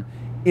technical term,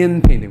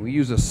 in-painting. We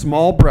use a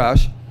small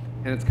brush,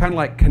 and it's kind of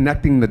like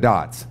connecting the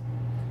dots.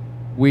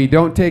 We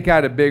don't take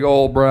out a big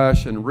old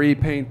brush and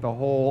repaint the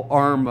whole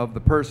arm of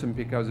the person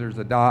because there's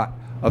a dot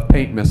of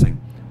paint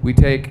missing. We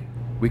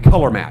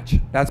color match.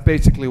 That's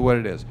basically what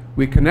it is.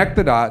 We connect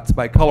the dots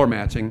by color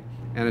matching,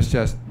 and it's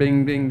just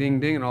bing, ding, ding,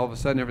 ding, and all of a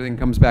sudden everything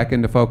comes back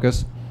into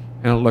focus,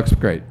 and it looks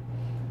great.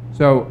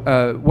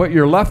 So what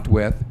you're left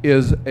with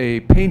is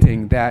a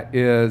painting that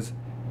is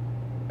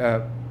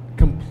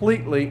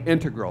completely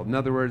integral. In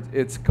other words,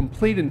 its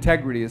complete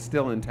integrity is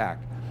still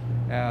intact.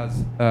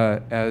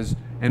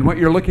 And what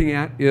you're looking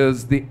at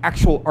is the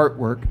actual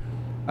artwork.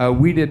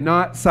 We did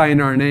not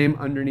sign our name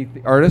underneath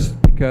the artist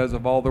because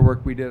of all the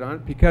work we did on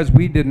it, because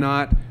we did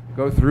not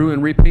go through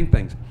and repaint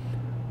things.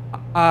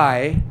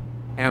 I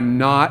am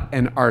not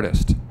an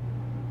artist,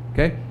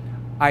 okay?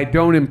 I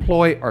don't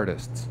employ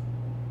artists,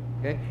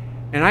 okay?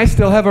 And I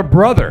still have a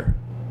brother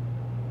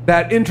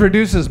that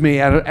introduces me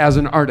as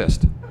an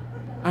artist.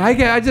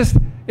 It just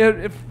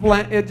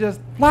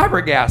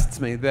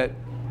flabbergasts me that.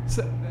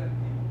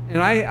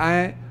 And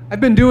I've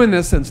been doing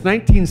this since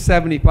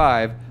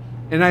 1975,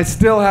 and I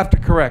still have to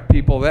correct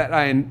people that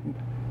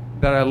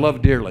I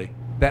love dearly,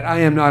 that I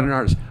am not an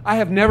artist. I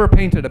have never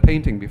painted a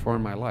painting before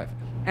in my life,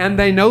 and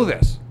they know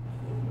this.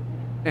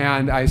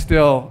 And I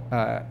still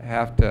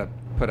have to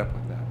put up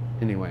with that.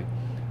 Anyway,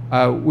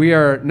 we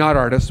are not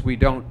artists. We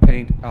don't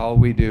paint. All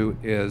we do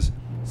is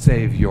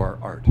save your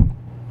art.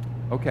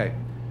 Okay,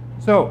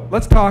 so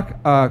let's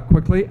talk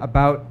quickly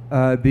about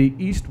the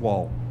east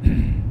wall.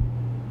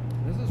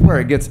 This is where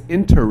it gets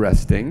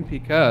interesting,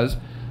 because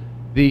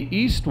the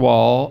east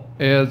wall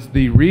is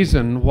the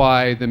reason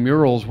why the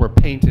murals were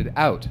painted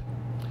out.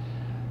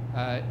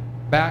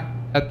 Back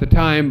at the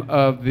time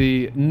of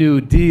the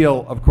New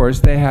Deal, of course,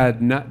 they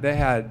had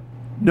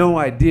no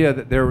idea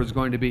that there was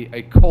going to be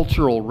a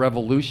cultural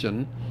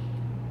revolution,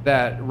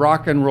 that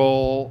rock and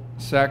roll,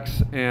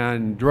 sex,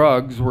 and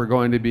drugs were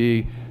going to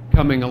be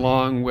coming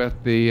along with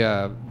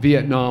the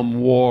Vietnam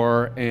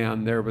War,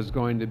 and there was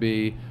going to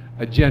be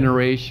a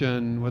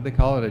generation, what do they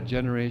call it, a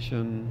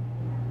generation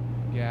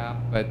gap,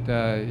 but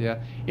yeah.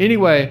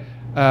 Anyway,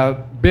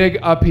 big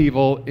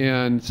upheaval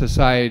in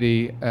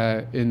society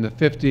in the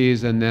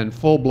 50s, and then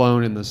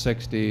full-blown in the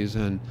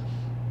 60s,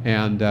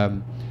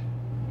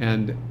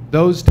 and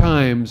those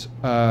times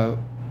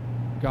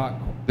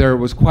there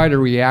was quite a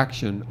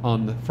reaction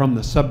from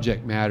the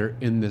subject matter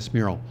in this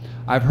mural.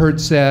 I've heard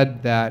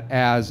said that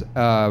as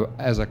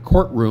a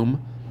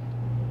courtroom,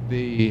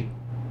 the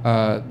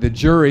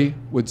jury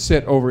would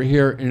sit over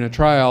here in a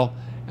trial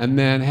and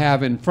then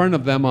have in front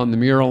of them on the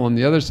mural on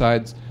the other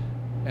sides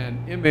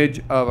an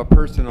image of a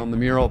person on the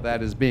mural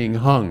that is being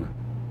hung.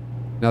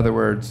 In other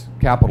words,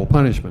 capital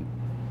punishment.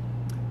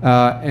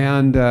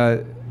 And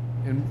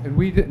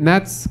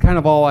that's kind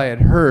of all I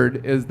had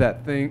heard, is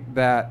that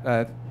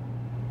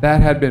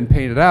that had been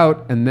painted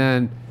out, and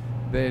then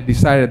they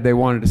decided they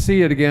wanted to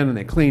see it again, and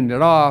they cleaned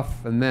it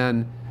off, and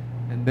then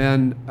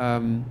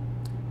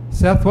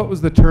Seth, what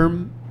was the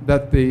term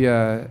that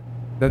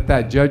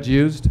that judge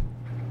used?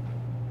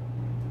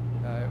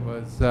 It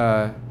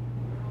was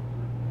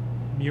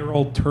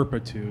mural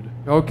turpitude.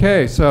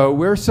 Okay, so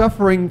we're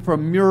suffering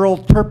from mural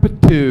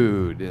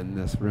turpitude in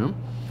this room,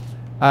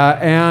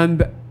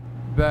 and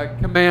the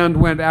command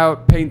went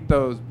out, paint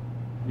those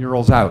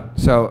murals out.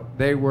 So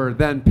they were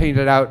then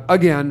painted out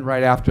again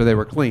right after they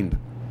were cleaned.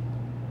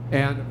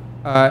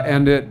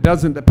 And it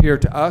doesn't appear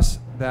to us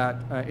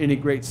that any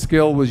great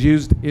skill was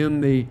used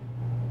in the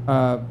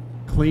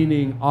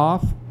cleaning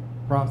off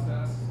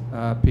process,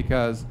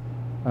 because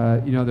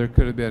there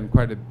could have been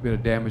quite a bit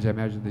of damage. I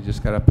imagine they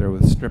just got up there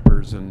with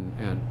strippers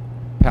and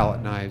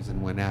palette knives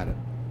and went at it.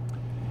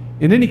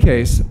 In any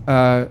case,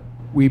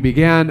 we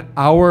began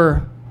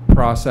our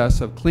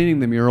process of cleaning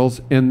the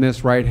murals in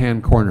this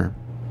right-hand corner.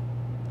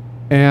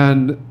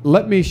 And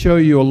let me show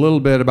you a little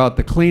bit about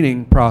the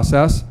cleaning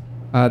process.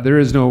 There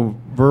is no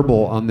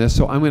verbal on this,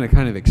 so I'm going to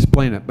kind of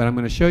explain it, but I'm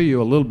going to show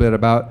you a little bit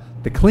about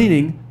the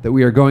cleaning that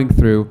we are going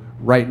through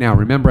right now.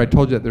 Remember, I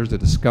told you that there's a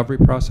discovery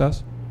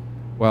process?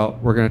 Well,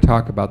 we're going to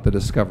talk about the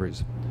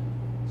discoveries.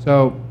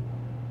 So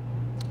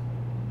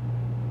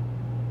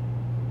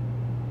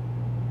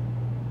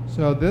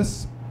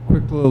this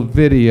quick little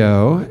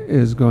video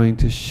is going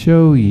to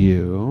show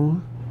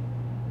you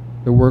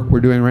the work we're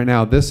doing right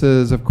now. This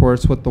is, of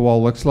course, what the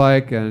wall looks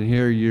like, and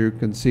here you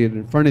can see it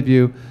in front of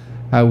you,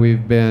 how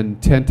we've been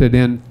tented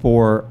in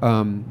for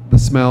the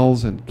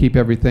smells and keep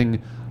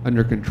everything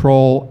under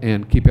control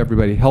and keep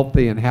everybody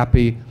healthy and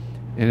happy,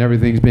 and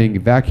everything's being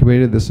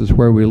evacuated. This is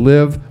where we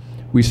live.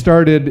 We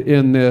started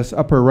in this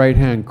upper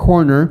right-hand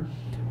corner.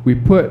 We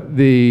put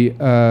the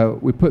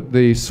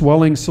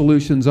swelling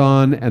solutions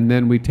on, and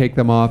then we take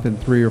them off in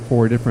 3 or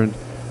 4 different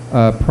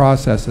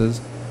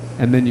processes.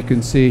 And then you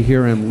can see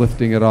here I'm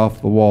lifting it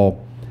off the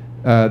wall.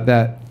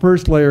 That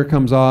first layer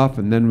comes off,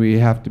 and then we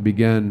have to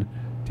begin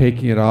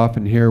taking it off.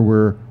 And here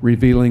we're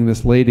revealing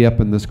this lady up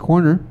in this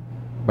corner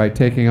by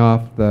taking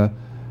off the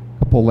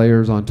couple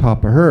layers on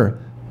top of her.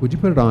 Would you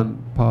put it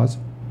on pause?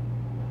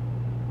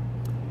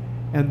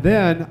 And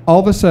then all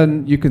of a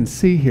sudden you can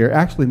see here,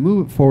 actually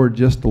move it forward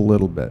just a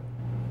little bit,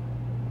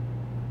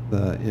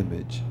 the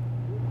image.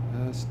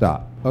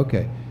 Stop.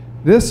 Okay.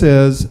 This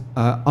is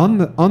on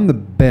the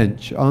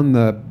bench of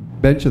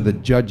the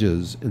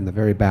judges in the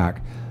very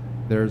back.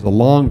 There's a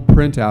long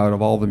printout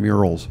of all the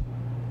murals,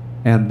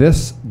 and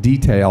this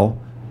detail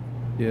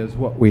is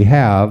what we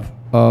have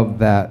of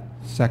that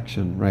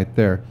section right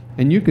there.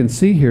 And you can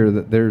see here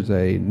that there's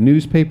a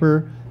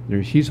newspaper.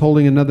 She's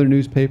holding another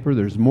newspaper.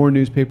 There's more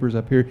newspapers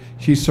up here.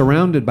 She's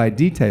surrounded by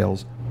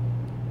details.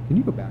 Can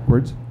you go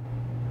backwards?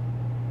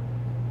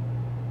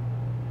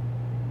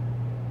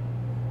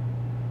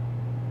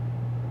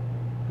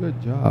 Good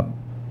job.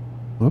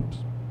 Whoops.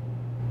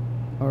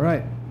 All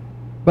right.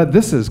 But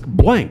this is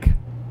blank.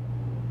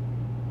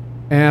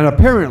 And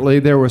apparently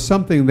there was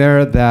something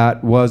there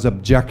that was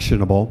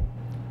objectionable,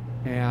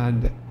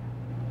 and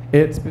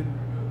it's been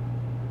removed.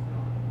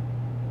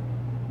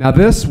 Now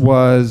this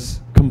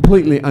was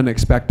completely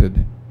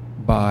unexpected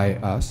by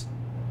us,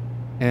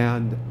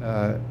 and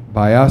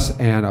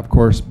of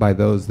course by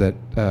those that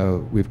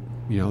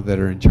that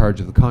are in charge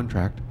of the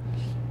contract,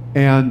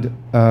 and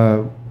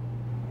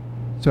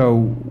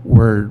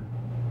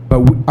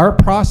our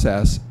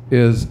process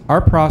is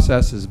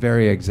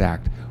very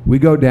exact. We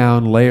go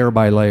down layer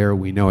by layer.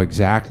 We know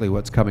exactly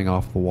what's coming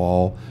off the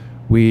wall.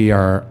 We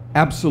are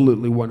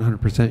absolutely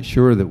 100%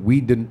 sure that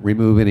we didn't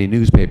remove any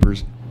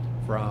newspapers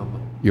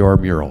from your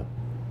mural.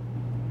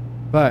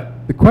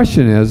 But the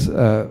question is,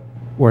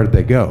 where did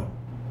they go?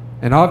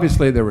 And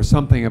obviously there was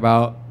something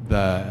about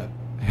the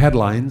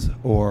headlines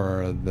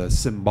or the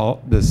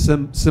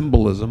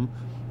symbolism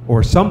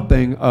or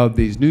something of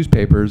these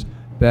newspapers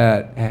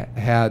that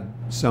had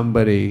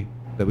somebody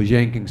that was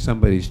yanking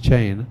somebody's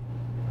chain,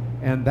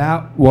 and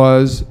that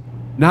was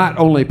not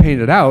only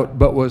painted out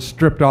but was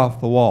stripped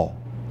off the wall.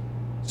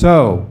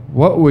 So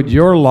what would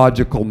your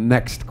logical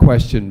next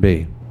question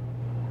be?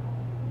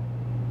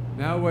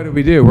 Now what do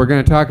we do? We're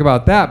going to talk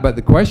about that, but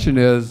the question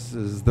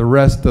is the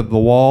rest of the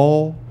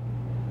wall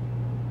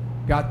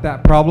got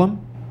that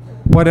problem?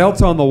 What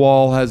else on the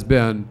wall has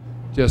been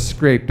just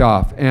scraped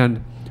off?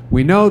 And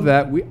we know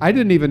that, I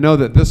didn't even know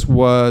that this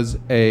was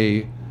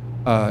a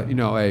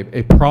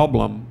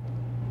problem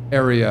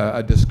area,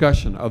 a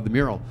discussion of the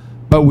mural.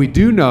 But we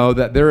do know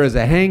that there is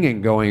a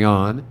hanging going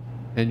on,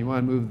 and you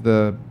want to move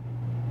the,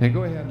 and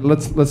go ahead,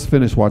 let's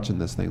finish watching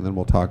this thing, then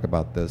we'll talk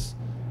about this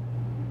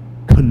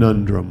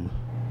conundrum.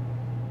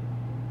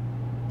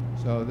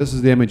 So this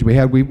is the image we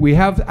had. We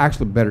have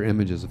actually better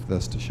images of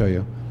this to show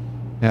you.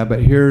 Yeah,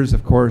 but here's,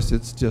 of course,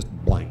 it's just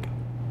blank.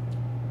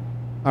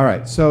 All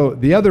right, so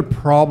the other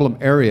problem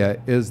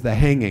area is the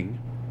hanging.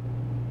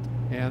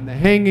 And the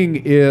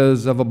hanging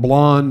is of a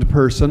blonde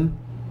person,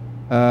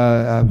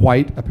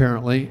 white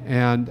apparently,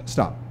 and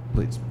stop,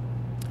 please.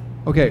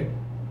 Okay,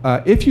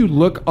 if you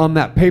look on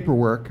that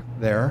paperwork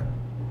there,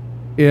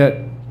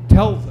 it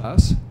tells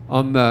us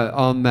on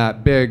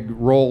that big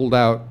rolled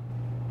out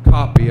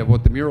copy of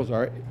what the murals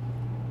are,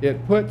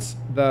 it puts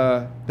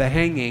the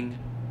hanging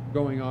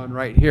going on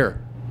right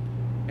here.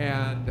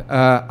 And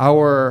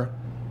our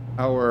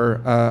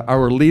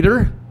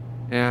leader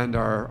and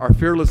our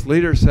fearless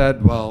leader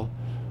said, well,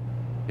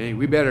 hey,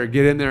 we better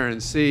get in there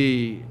and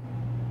see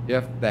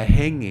if the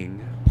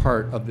hanging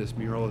part of this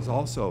mural is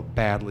also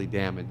badly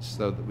damaged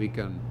so that we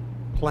can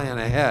plan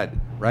ahead,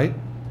 right?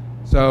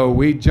 So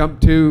we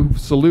jumped to,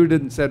 saluted,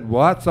 and said,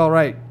 well, that's all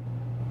right,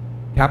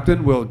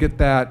 Captain, we'll get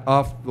that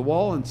off the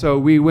wall. And so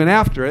we went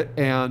after it,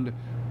 and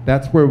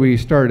that's where we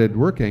started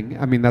working.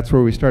 I mean, that's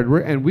where we started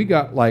working, and we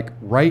got like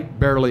right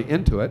barely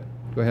into it.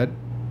 Go ahead.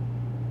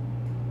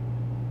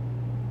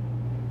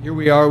 Here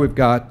we are, we've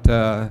got,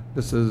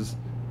 this is,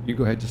 you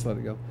go ahead, just let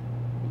it go.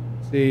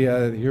 See,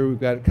 here we've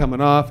got it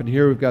coming off, and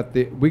here we've got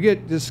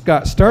just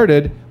got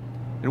started,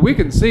 and we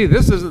can see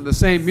this isn't the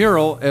same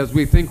mural as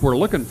we think we're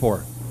looking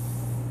for.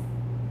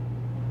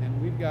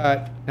 And we've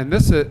got, and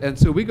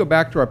so we go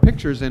back to our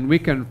pictures, and we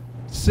can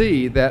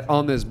see that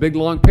on this big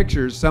long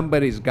pictures,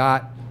 somebody's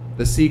got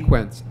the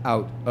sequence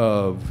out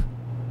of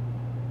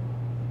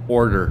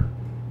order.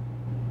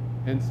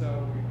 And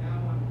so we've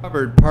now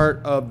uncovered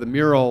part of the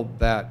mural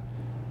that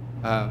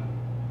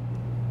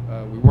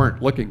we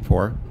weren't looking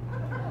for.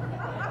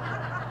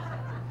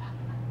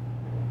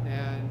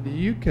 And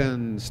you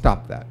can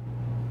stop that,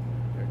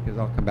 because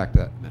I'll come back to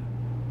that in a minute.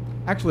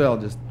 Actually, I'll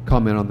just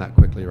comment on that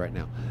quickly right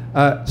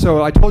now.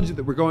 So I told you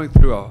that we're going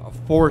through a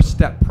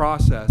four-step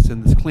process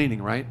in this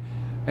cleaning, right?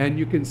 And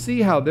you can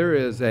see how there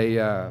is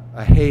a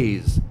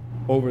haze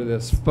over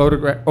this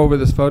photograph. Over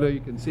this photo, you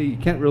can see, you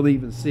can't really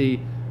even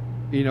see,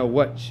 you know,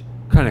 what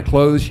kind of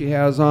clothes she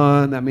has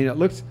on. I mean, it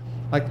looks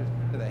like there's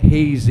kind of a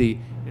hazy.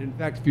 And in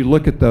fact, if you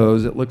look at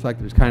those, it looks like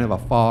there's kind of a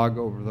fog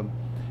over them.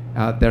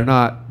 They're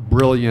not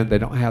brilliant. They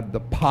don't have the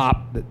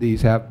pop that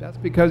these have. That's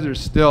because there's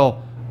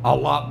still a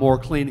lot more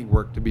cleaning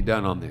work to be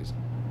done on these.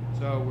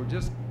 So we're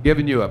just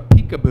giving you a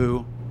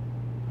peekaboo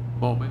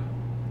moment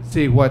to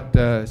see what,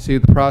 see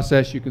the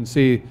process. You can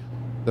see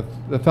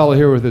the fellow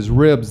here with his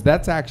ribs.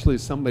 That's actually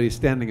somebody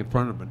standing in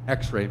front of an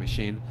X-ray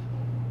machine.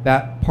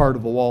 That part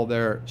of the wall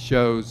there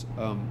shows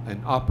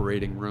an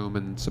operating room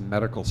and some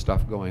medical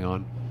stuff going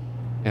on.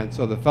 And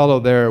so the fellow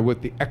there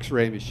with the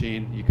X-ray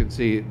machine, you can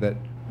see that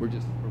we're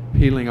just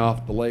peeling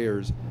off the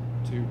layers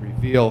to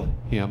reveal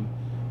him.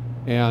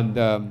 And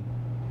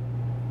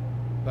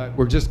but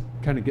we're just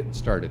kind of getting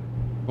started.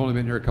 We've only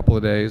been here a couple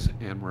of days,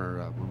 and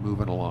we're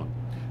moving along.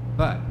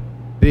 But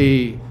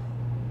the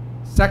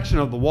section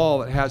of the wall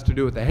that has to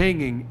do with the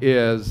hanging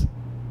is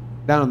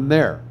down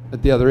there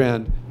at the other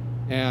end,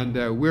 and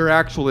we're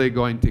actually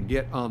going to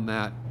get on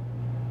that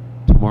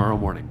tomorrow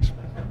morning.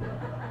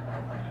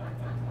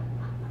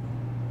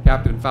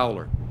 Captain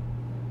Fowler.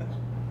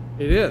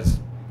 It is.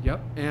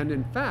 Yep. And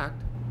in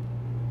fact,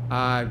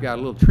 I've got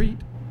a little treat.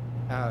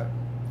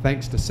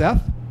 Thanks to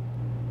Seth.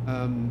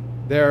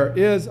 There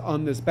is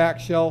on this back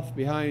shelf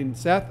behind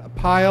Seth a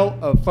pile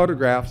of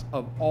photographs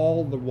of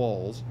all the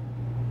walls.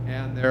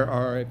 And there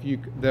are, if you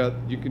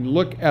can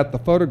look at the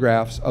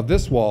photographs of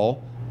this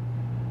wall,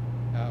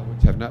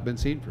 which have not been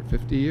seen for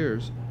 50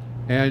 years,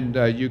 and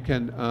you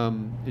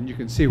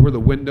can see where the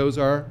windows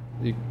are.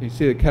 You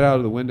see the cutout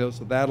of the windows,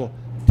 so that'll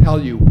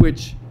tell you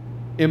which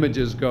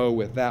images go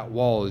with that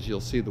wall as you'll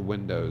see the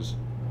windows.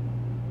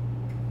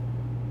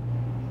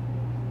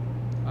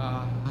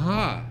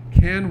 Aha!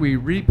 Can we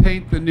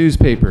repaint the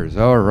newspapers?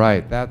 All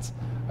right, that's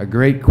a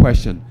great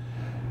question.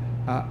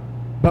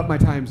 But my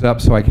time's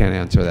up, so I can't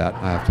answer that.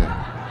 I have to.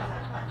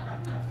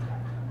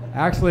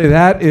 Actually,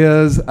 that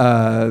is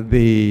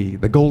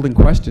the golden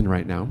question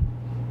right now.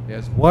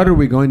 Is what are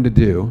we going to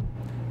do?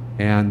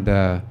 And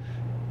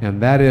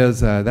that is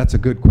that's a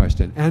good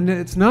question. And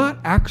it's not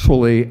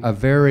actually a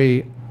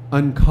very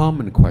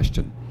uncommon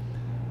question.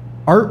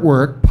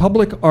 Artwork,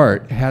 public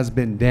art, has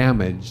been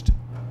damaged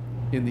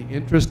in the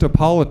interest of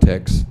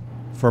politics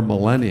for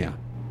millennia.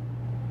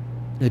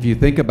 If you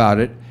think about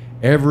it,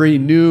 every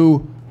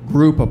new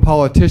group of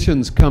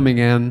politicians coming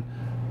in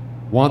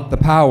want the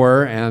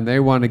power and they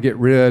want to get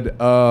rid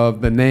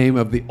of the name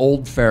of the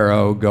old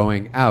pharaoh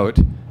going out,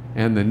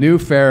 and the new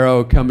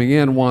pharaoh coming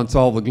in wants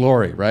all the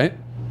glory, right?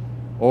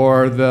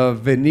 Or the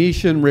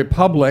Venetian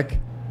Republic,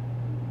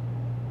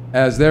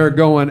 as they're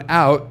going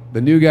out,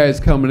 the new guys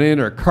coming in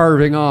are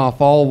carving off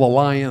all the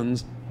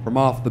lions from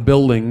off the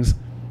buildings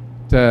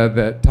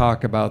that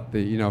talk about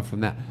the,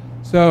 from that.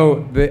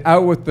 So the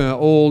out with the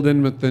old,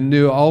 in with the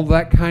new, all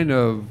that kind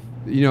of,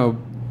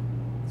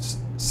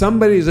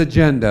 somebody's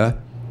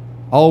agenda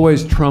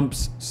always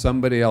trumps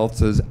somebody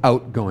else's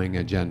outgoing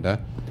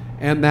agenda.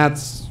 And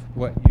that's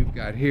what you've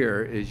got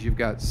here, is you've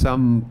got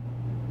some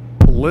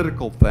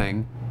political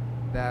thing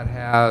that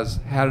has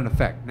had an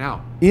effect.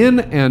 Now,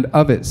 in and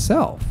of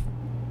itself,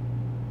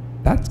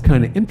 that's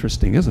kind of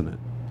interesting, isn't it?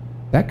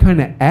 That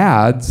kind of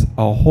adds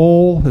a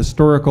whole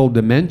historical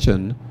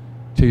dimension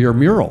to your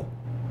mural.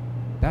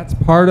 That's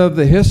part of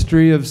the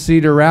history of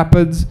Cedar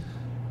Rapids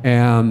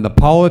and the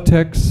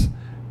politics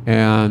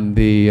and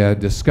the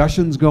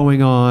discussions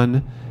going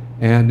on.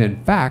 And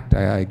in fact,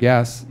 I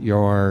guess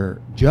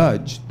your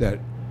judge that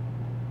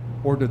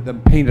ordered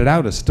them painted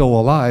out is still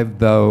alive,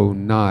 though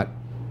not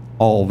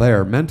all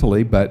there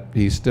mentally, but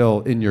he's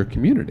still in your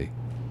community.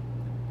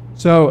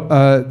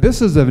 So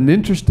this is an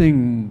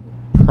interesting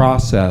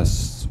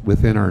process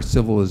within our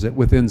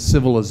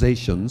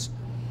civilizations,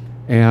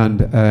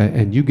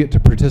 and you get to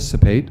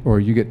participate, or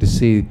you get to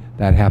see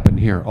that happen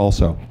here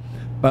also.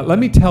 But let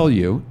me tell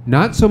you,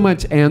 not so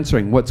much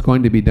answering what's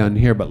going to be done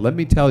here, but let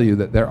me tell you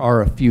that there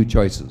are a few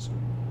choices.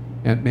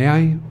 And may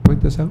I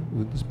point this out?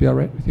 Would this be all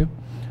right with you?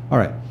 All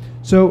right.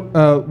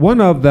 So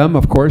one of them,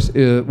 of course,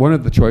 one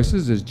of the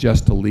choices is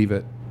just to leave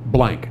it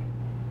blank.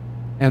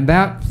 And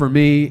that, for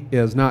me,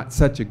 is not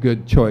such a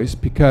good choice,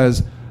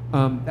 because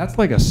that's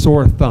like a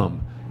sore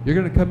thumb. You're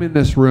going to come in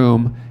this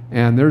room,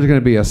 and there's going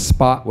to be a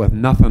spot with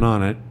nothing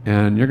on it,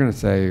 and you're going to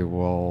say,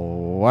 well,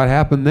 what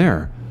happened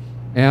there?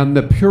 And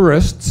the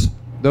purists,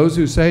 those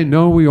who say,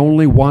 no, we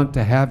only want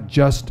to have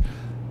just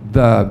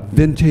the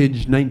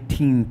vintage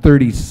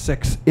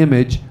 1936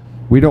 image,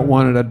 we don't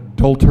want it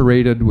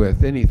adulterated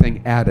with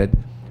anything added,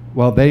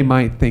 well, they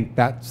might think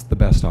that's the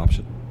best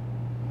option.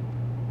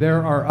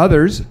 There are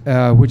others,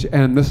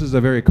 and this is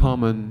a very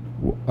common,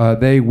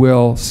 they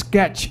will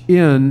sketch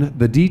in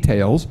the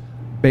details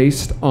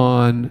based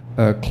on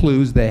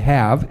clues they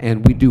have,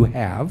 and we do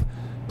have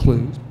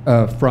clues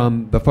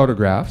from the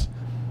photographs.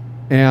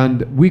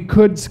 And we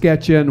could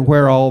sketch in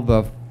where all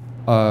the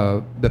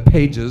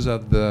pages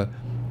of the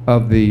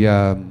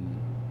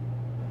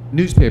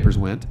newspapers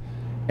went,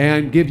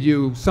 and give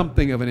you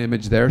something of an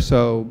image there,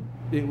 so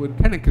it would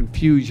kind of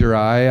confuse your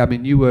eye. I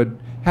mean, you would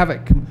have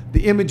it,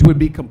 the image would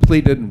be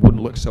completed and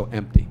wouldn't look so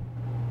empty.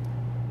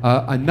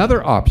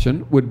 Another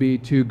option would be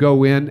to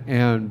go in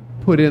and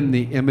put in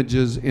the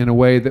images in a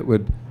way that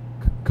would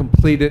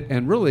complete it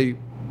and really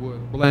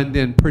would blend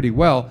in pretty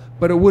well,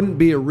 but it wouldn't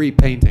be a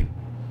repainting.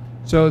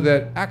 So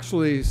that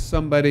actually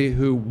somebody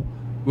who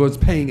was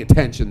paying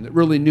attention, that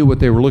really knew what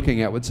they were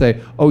looking at, would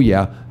say, oh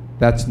yeah,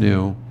 that's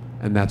new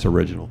and that's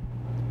original.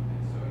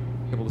 So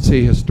you'll be able to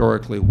see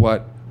historically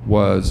what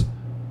was,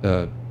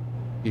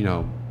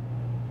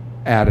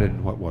 added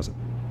and what wasn't.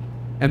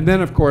 And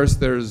then, of course,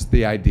 there's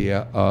the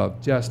idea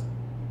of just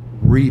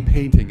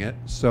repainting it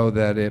so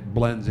that it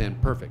blends in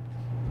perfect.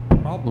 The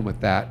problem with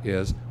that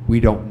is we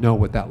don't know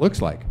what that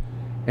looks like,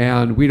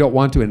 and we don't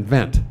want to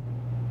invent.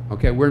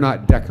 Okay, we're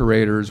not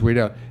decorators. We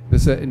don't.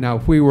 Now,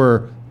 if we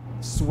were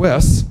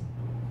Swiss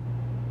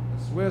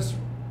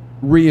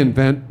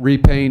reinvent,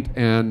 repaint,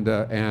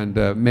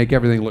 and make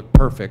everything look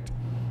perfect.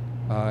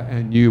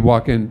 And you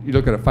walk in, you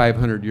look at a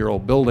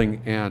 500-year-old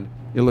building, and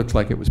it looks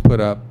like it was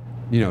put up,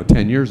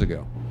 10 years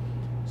ago.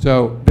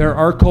 So there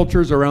are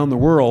cultures around the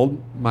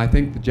world. I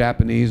think the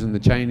Japanese and the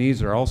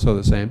Chinese are also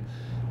the same.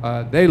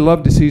 They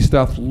love to see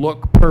stuff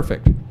look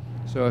perfect.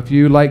 So if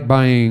you like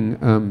buying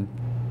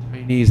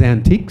Chinese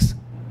antiques,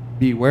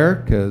 beware,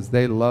 because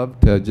they love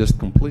to just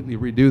completely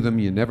redo them.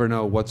 You never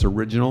know what's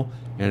original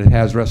and it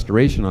has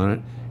restoration on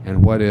it,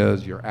 and what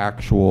is your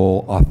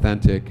actual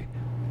authentic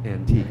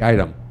antique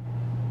item.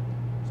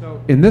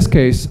 So in this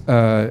case,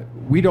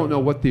 we don't know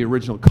what the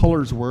original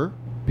colors were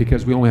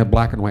because we only have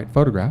black and white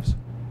photographs.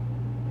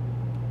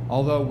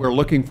 Although we're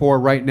looking for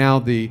right now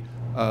the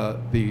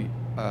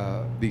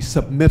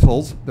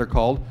submittals, they're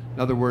called. In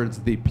other words,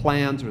 the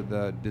plans or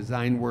the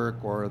design work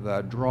or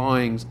the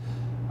drawings.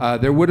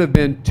 There would have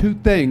been two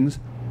things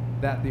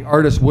that the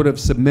artist would have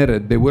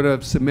submitted. They would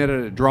have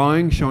submitted a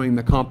drawing showing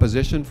the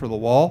composition for the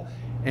wall,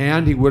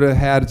 and he would have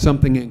had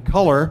something in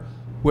color,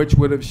 which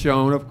would have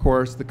shown, of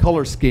course, the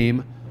color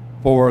scheme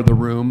for the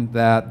room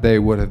that they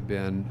would have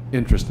been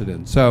interested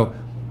in. So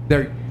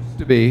there used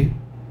to be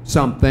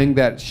something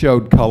that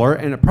showed color,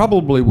 and it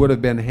probably would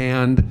have been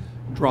hand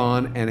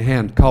drawn and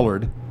hand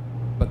colored,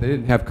 but they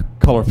didn't have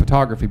color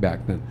photography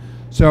back then.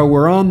 So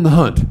we're on the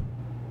hunt,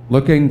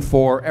 looking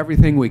for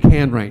everything we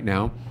can right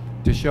now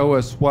to show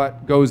us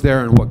what goes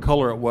there and what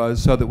color it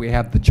was so that we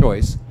have the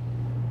choice.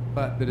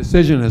 But the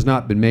decision has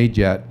not been made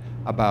yet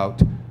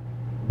about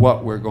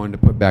what we're going to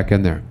put back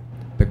in there.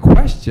 The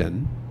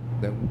question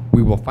that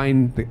we will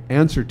find the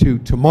answer to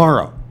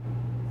tomorrow.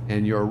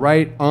 And you're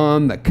right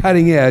on the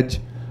cutting edge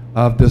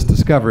of this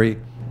discovery.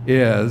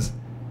 Is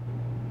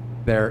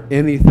there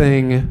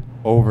anything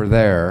over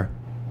there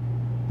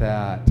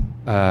that,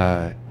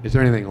 is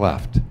there anything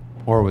left?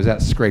 Or was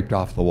that scraped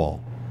off the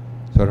wall?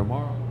 So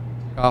tomorrow,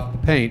 off the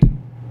paint,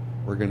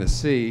 we're going to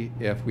see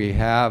if we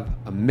have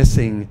a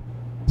missing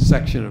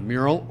section of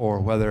mural or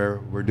whether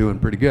we're doing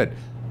pretty good.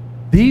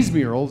 These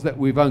murals that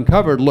we've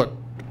uncovered look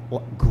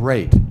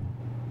great.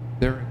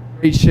 They're in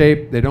great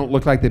shape. They don't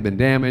look like they've been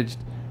damaged,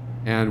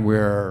 and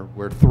we're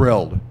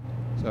thrilled.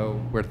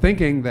 So we're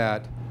thinking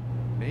that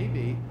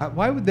maybe,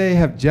 why would they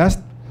have just,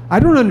 I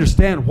don't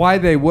understand why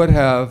they would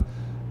have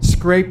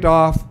scraped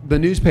off the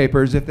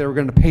newspapers if they were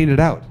going to paint it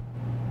out.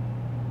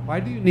 Why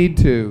do you need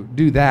to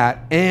do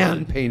that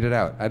and paint it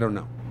out? I don't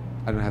know.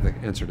 I don't have the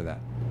answer to that.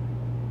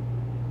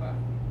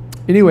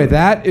 Anyway,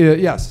 that is,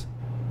 yes.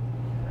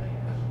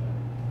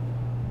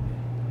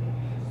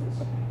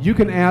 You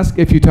can ask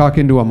if you talk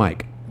into a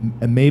mic.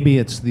 Maybe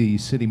it's the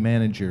city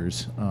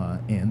manager's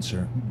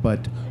answer,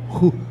 but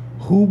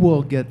who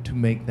will get to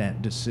make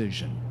that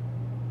decision?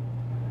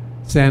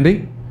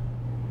 Sandy?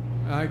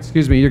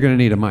 Excuse me, you're going to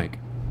need a mic.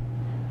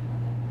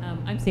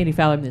 I'm Sandy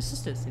Fowler. I'm the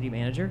assistant city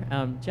manager.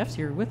 Jeff's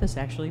here with us,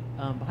 actually,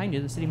 behind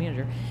you, the city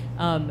manager.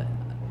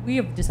 We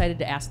have decided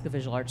to ask the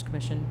Visual Arts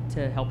Commission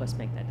to help us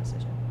make that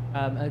decision.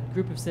 A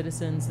group of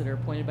citizens that are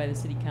appointed by the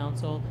city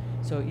council.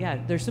 So yeah,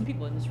 there's some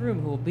people in this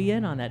room who will be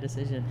in on that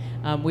decision.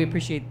 We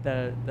appreciate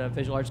the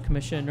Visual Arts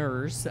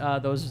Commissioners,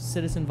 those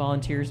citizen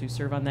volunteers who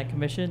serve on that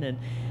commission,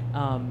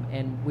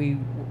 and we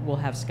will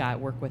have Scott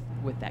work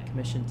with that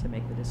commission to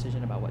make the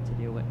decision about what to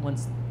do.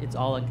 Once it's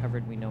all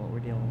uncovered, we know what we're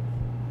dealing with.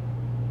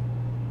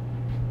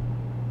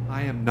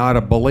 I am not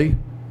a bully,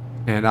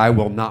 and I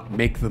will not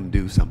make them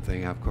do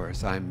something. Of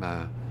course, I'm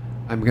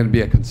going to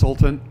be a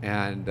consultant,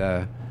 and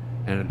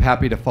I'm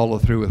happy to follow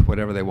through with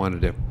whatever they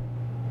want to do.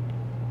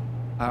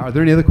 Are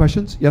there any other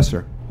questions? Yes,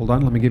 sir. Hold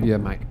on, let me give you a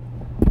mic.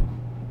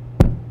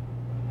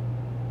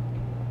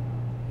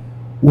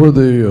 Were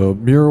the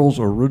murals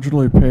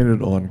originally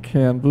painted on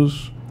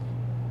canvas?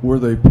 Were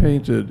they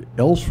painted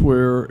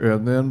elsewhere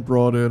and then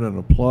brought in and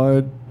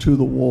applied to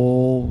the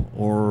wall,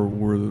 or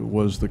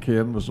was the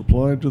canvas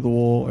applied to the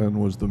wall and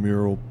was the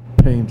mural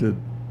painted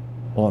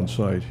on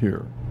site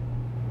here?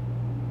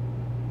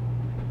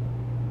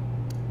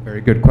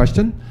 Very good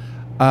question.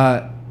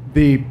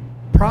 The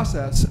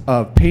process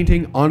of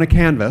painting on a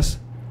canvas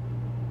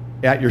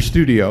at your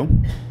studio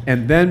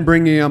and then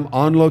bringing them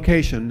on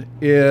location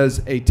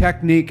is a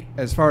technique,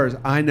 as far as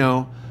I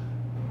know,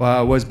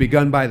 was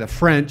begun by the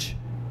French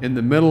in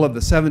the middle of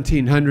the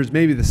 1700s,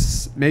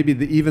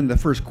 maybe even the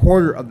first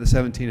quarter of the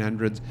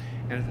 1700s,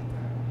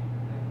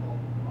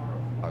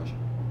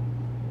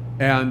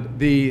 and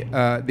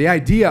the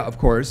idea, of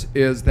course,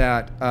 is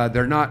that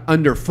they're not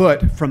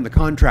underfoot from the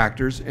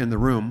contractors in the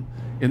room,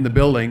 in the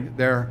building.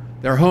 They're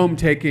home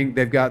taking.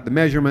 They've got the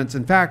measurements.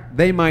 In fact,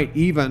 they might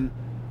even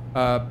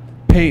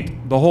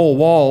paint the whole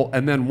wall,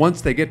 and then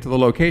once they get to the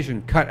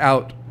location, cut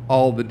out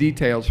all the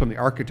details from the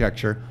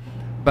architecture.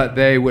 But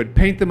they would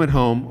paint them at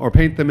home or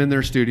paint them in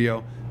their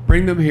studio,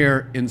 bring them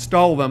here,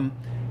 install them,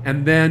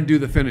 and then do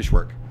the finish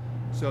work.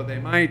 So they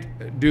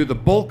might do the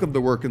bulk of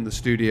the work in the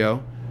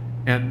studio,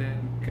 and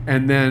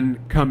then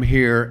come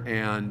here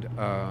and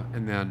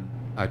then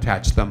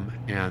attach them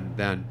and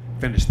then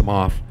finish them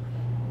off,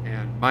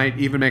 and might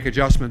even make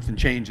adjustments and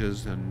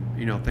changes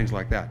and things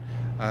like that.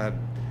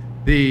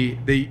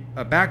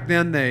 Back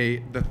then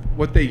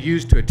what they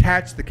used to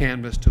attach the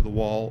canvas to the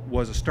wall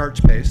was a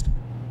starch paste.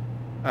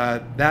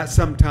 That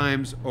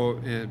sometimes,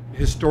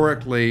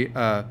 historically,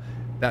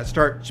 that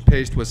starch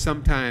paste was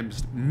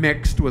sometimes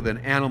mixed with an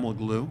animal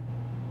glue.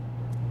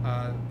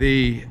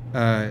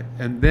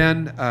 And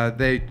then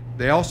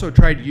they also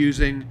tried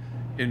using,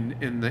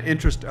 in the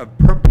interest of,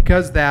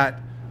 because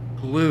that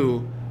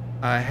glue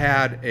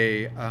had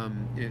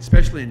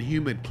especially in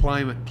humid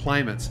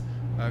climates,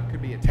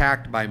 could be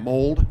attacked by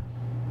mold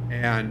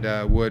and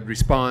would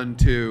respond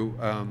to,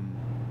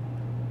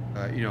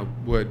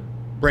 would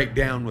break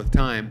down with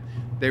time.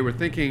 They were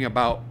thinking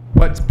about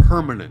what's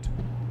permanent,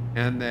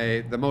 and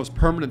the most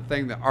permanent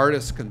thing that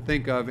artists can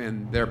think of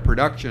in their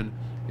production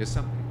is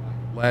something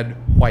like lead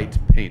white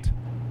paint.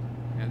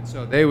 And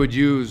so they would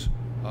use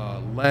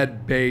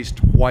lead-based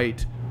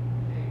white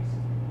paste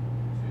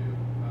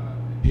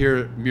to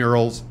appear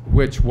murals,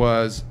 which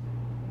was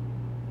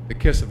the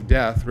kiss of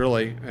death,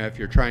 really, if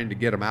you're trying to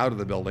get them out of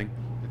the building.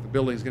 If the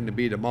building's going to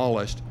be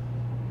demolished.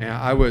 And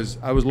I was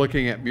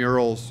looking at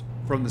murals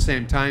from the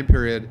same time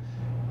period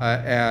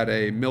at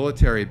a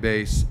military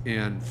base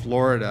in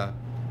Florida,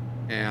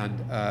 and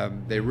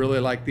they really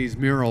liked these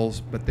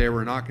murals, but they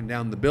were knocking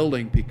down the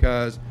building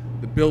because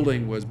the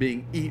building was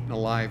being eaten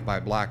alive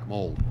by black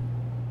mold.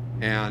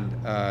 And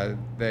I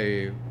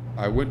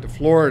went to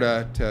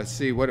Florida to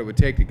see what it would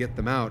take to get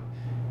them out,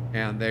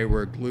 and they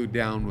were glued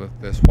down with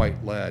this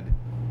white lead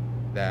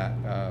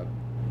that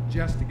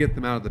just to get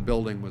them out of the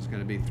building was going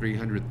to be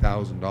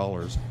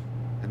 $300,000.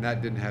 And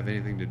that didn't have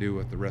anything to do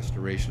with the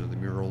restoration of the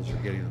murals or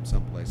getting them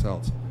someplace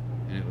else.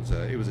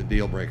 and it was a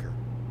deal breaker.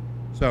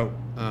 So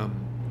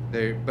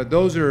but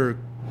those are,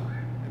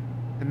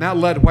 and that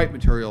lead white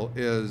material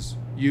is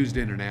used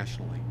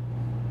internationally.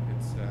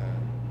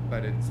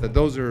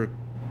 Those are.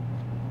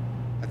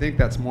 I think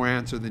that's more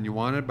answer than you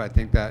wanted, but I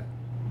think that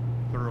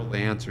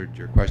thoroughly answered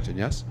your question.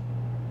 Yes.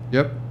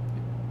 Yep.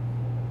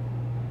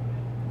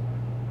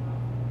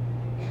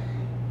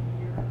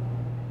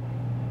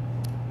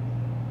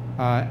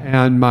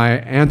 And my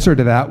answer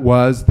to that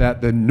was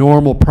that the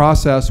normal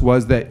process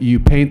was that you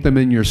paint them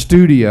in your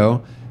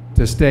studio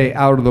to stay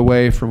out of the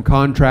way from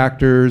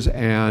contractors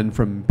and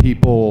from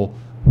people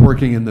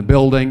working in the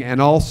building,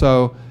 and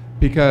also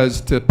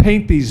because to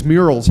paint these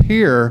murals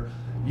here,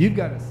 you've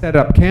got to set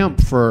up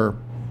camp for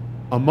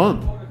a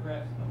month.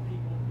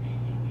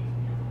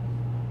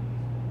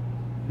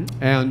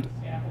 And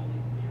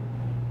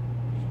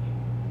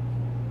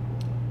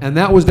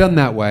that was done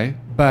that way,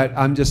 but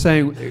I'm just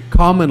saying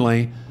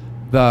commonly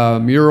the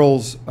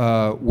murals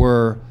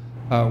were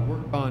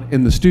worked on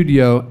in the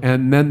studio,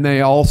 and then they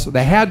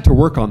had to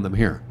work on them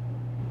here.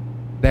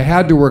 They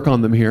had to work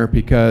on them here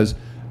because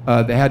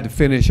they had to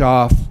finish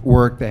off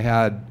work. They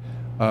had,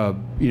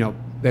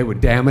 they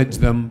would damage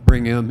them,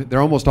 bring them.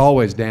 They're almost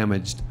always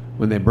damaged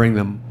when they bring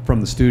them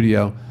from the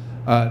studio.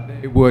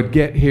 They would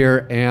get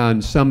here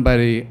and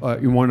somebody,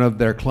 one of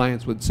their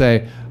clients would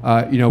say,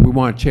 we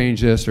want to change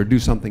this or do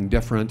something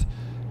different.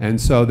 And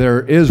so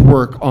there is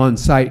work on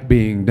site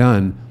being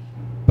done.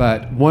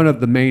 But one of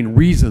the main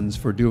reasons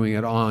for doing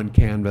it on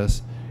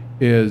canvas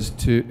is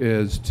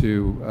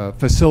to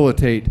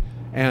facilitate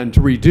and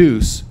to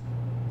reduce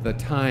the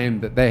time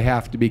that they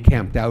have to be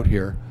camped out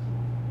here.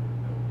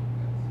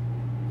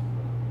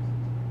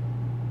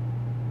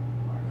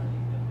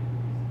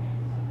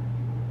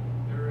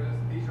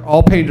 These are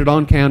all painted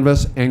on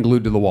canvas and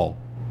glued to the wall.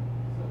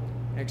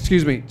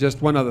 Excuse me,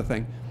 just one other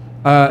thing.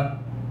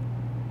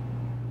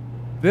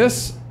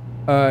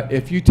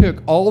 If you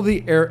took all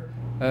the air,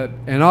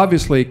 and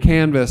obviously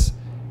canvas,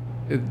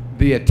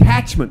 the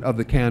attachment of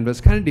the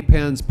canvas kind of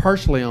depends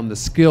partially on the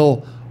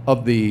skill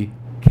of the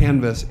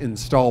canvas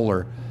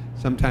installer.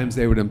 Sometimes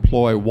they would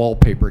employ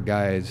wallpaper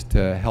guys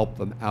to help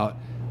them out.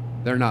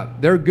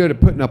 They're good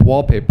at putting up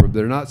wallpaper, but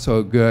they're not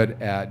so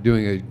good at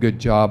doing a good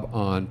job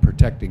on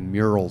protecting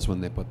murals when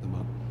they put them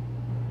up.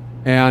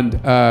 And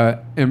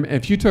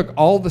if you took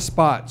all the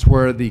spots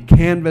where the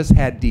canvas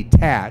had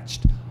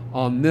detached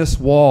on this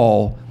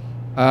wall,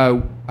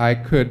 you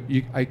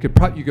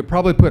could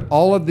probably put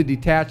all of the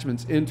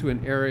detachments into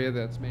an area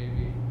that's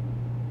maybe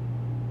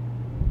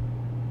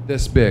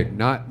this big,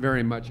 not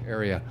very much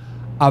area.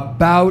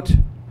 About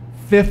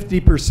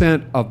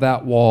 50% of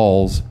that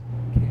wall's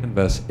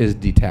canvas is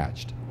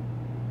detached.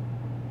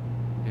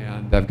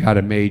 And I've got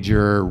a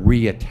major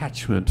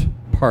reattachment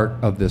part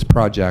of this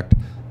project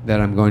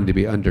that I'm going to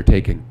be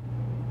undertaking.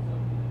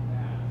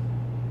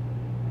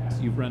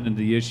 You've run into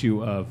the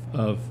issue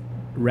of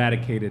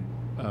eradicated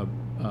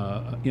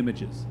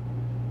images.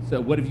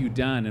 So what have you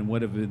done, and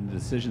what have been the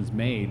decisions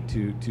made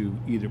to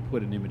either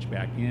put an image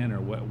back in, or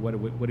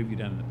what have you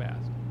done in the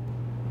past?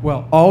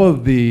 Well, all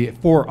of the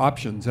 4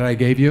 options that I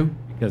gave you.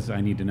 Because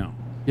I need to know.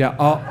 Yeah,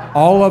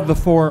 all of the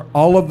four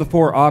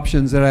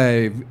options that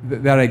I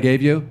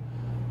gave you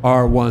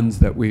are ones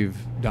that we've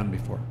done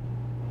before.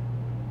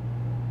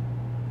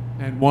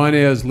 And one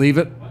is leave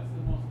it.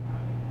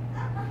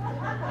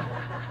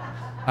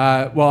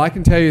 Well, I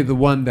can tell you the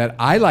one that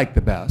I like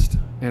the best.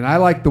 And I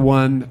like the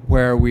one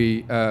where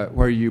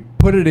where you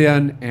put it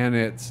in and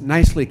it's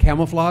nicely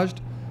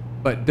camouflaged,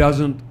 but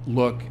doesn't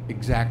look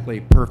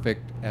exactly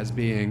perfect as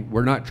being.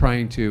 We're not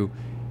trying to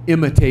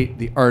imitate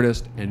the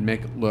artist and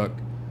make it look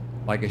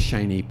like a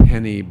shiny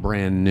penny,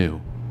 brand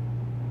new.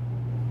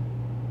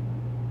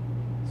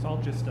 So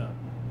I'll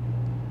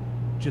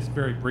just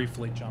very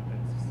briefly jump in.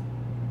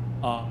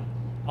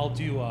 I'll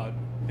do. I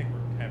think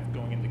we're kind of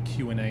going into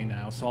Q&A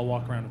now, so I'll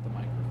walk around with the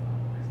microphone.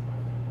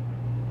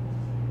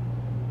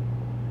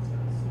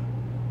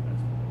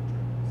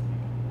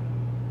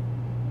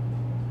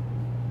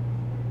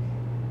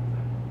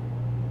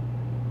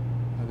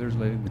 There's a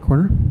lady in the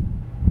corner. Do you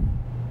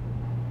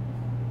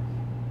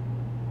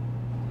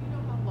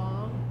know how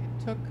long it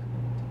took to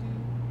do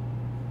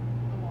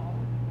the wall?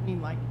 I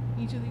mean, like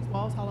each of these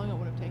walls, how long it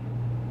would have taken?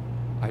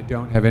 I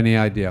don't have any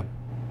idea.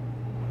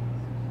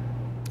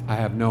 I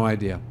have no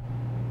idea.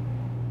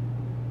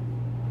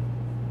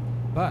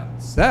 But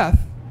Seth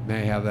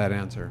may have that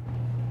answer.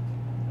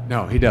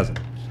 No, he doesn't.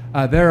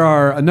 There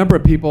are a number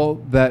of people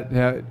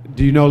that,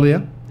 do you know,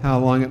 Leah, how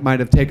long it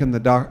might have taken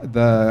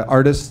the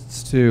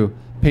artists to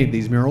paint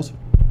these murals?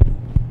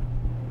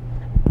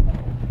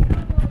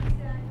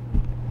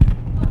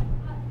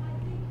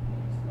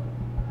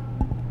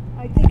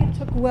 I think it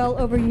took well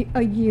over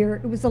a year.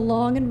 It was a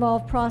long,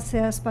 involved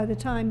process by the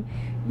time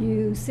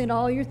you sent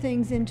all your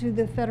things into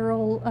the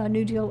federal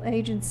New Deal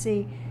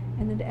agency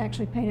and then to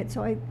actually paint it.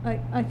 So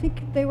I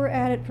think they were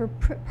at it for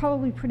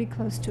probably pretty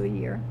close to a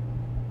year.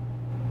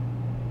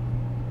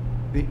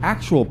 The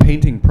actual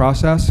painting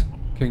process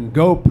can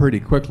go pretty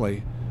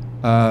quickly.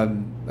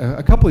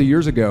 A couple of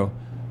years ago,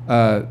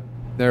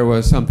 there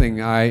was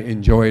something I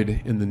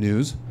enjoyed in the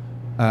news.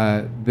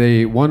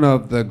 One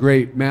of the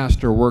great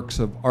master works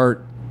of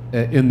art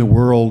in the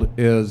world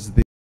is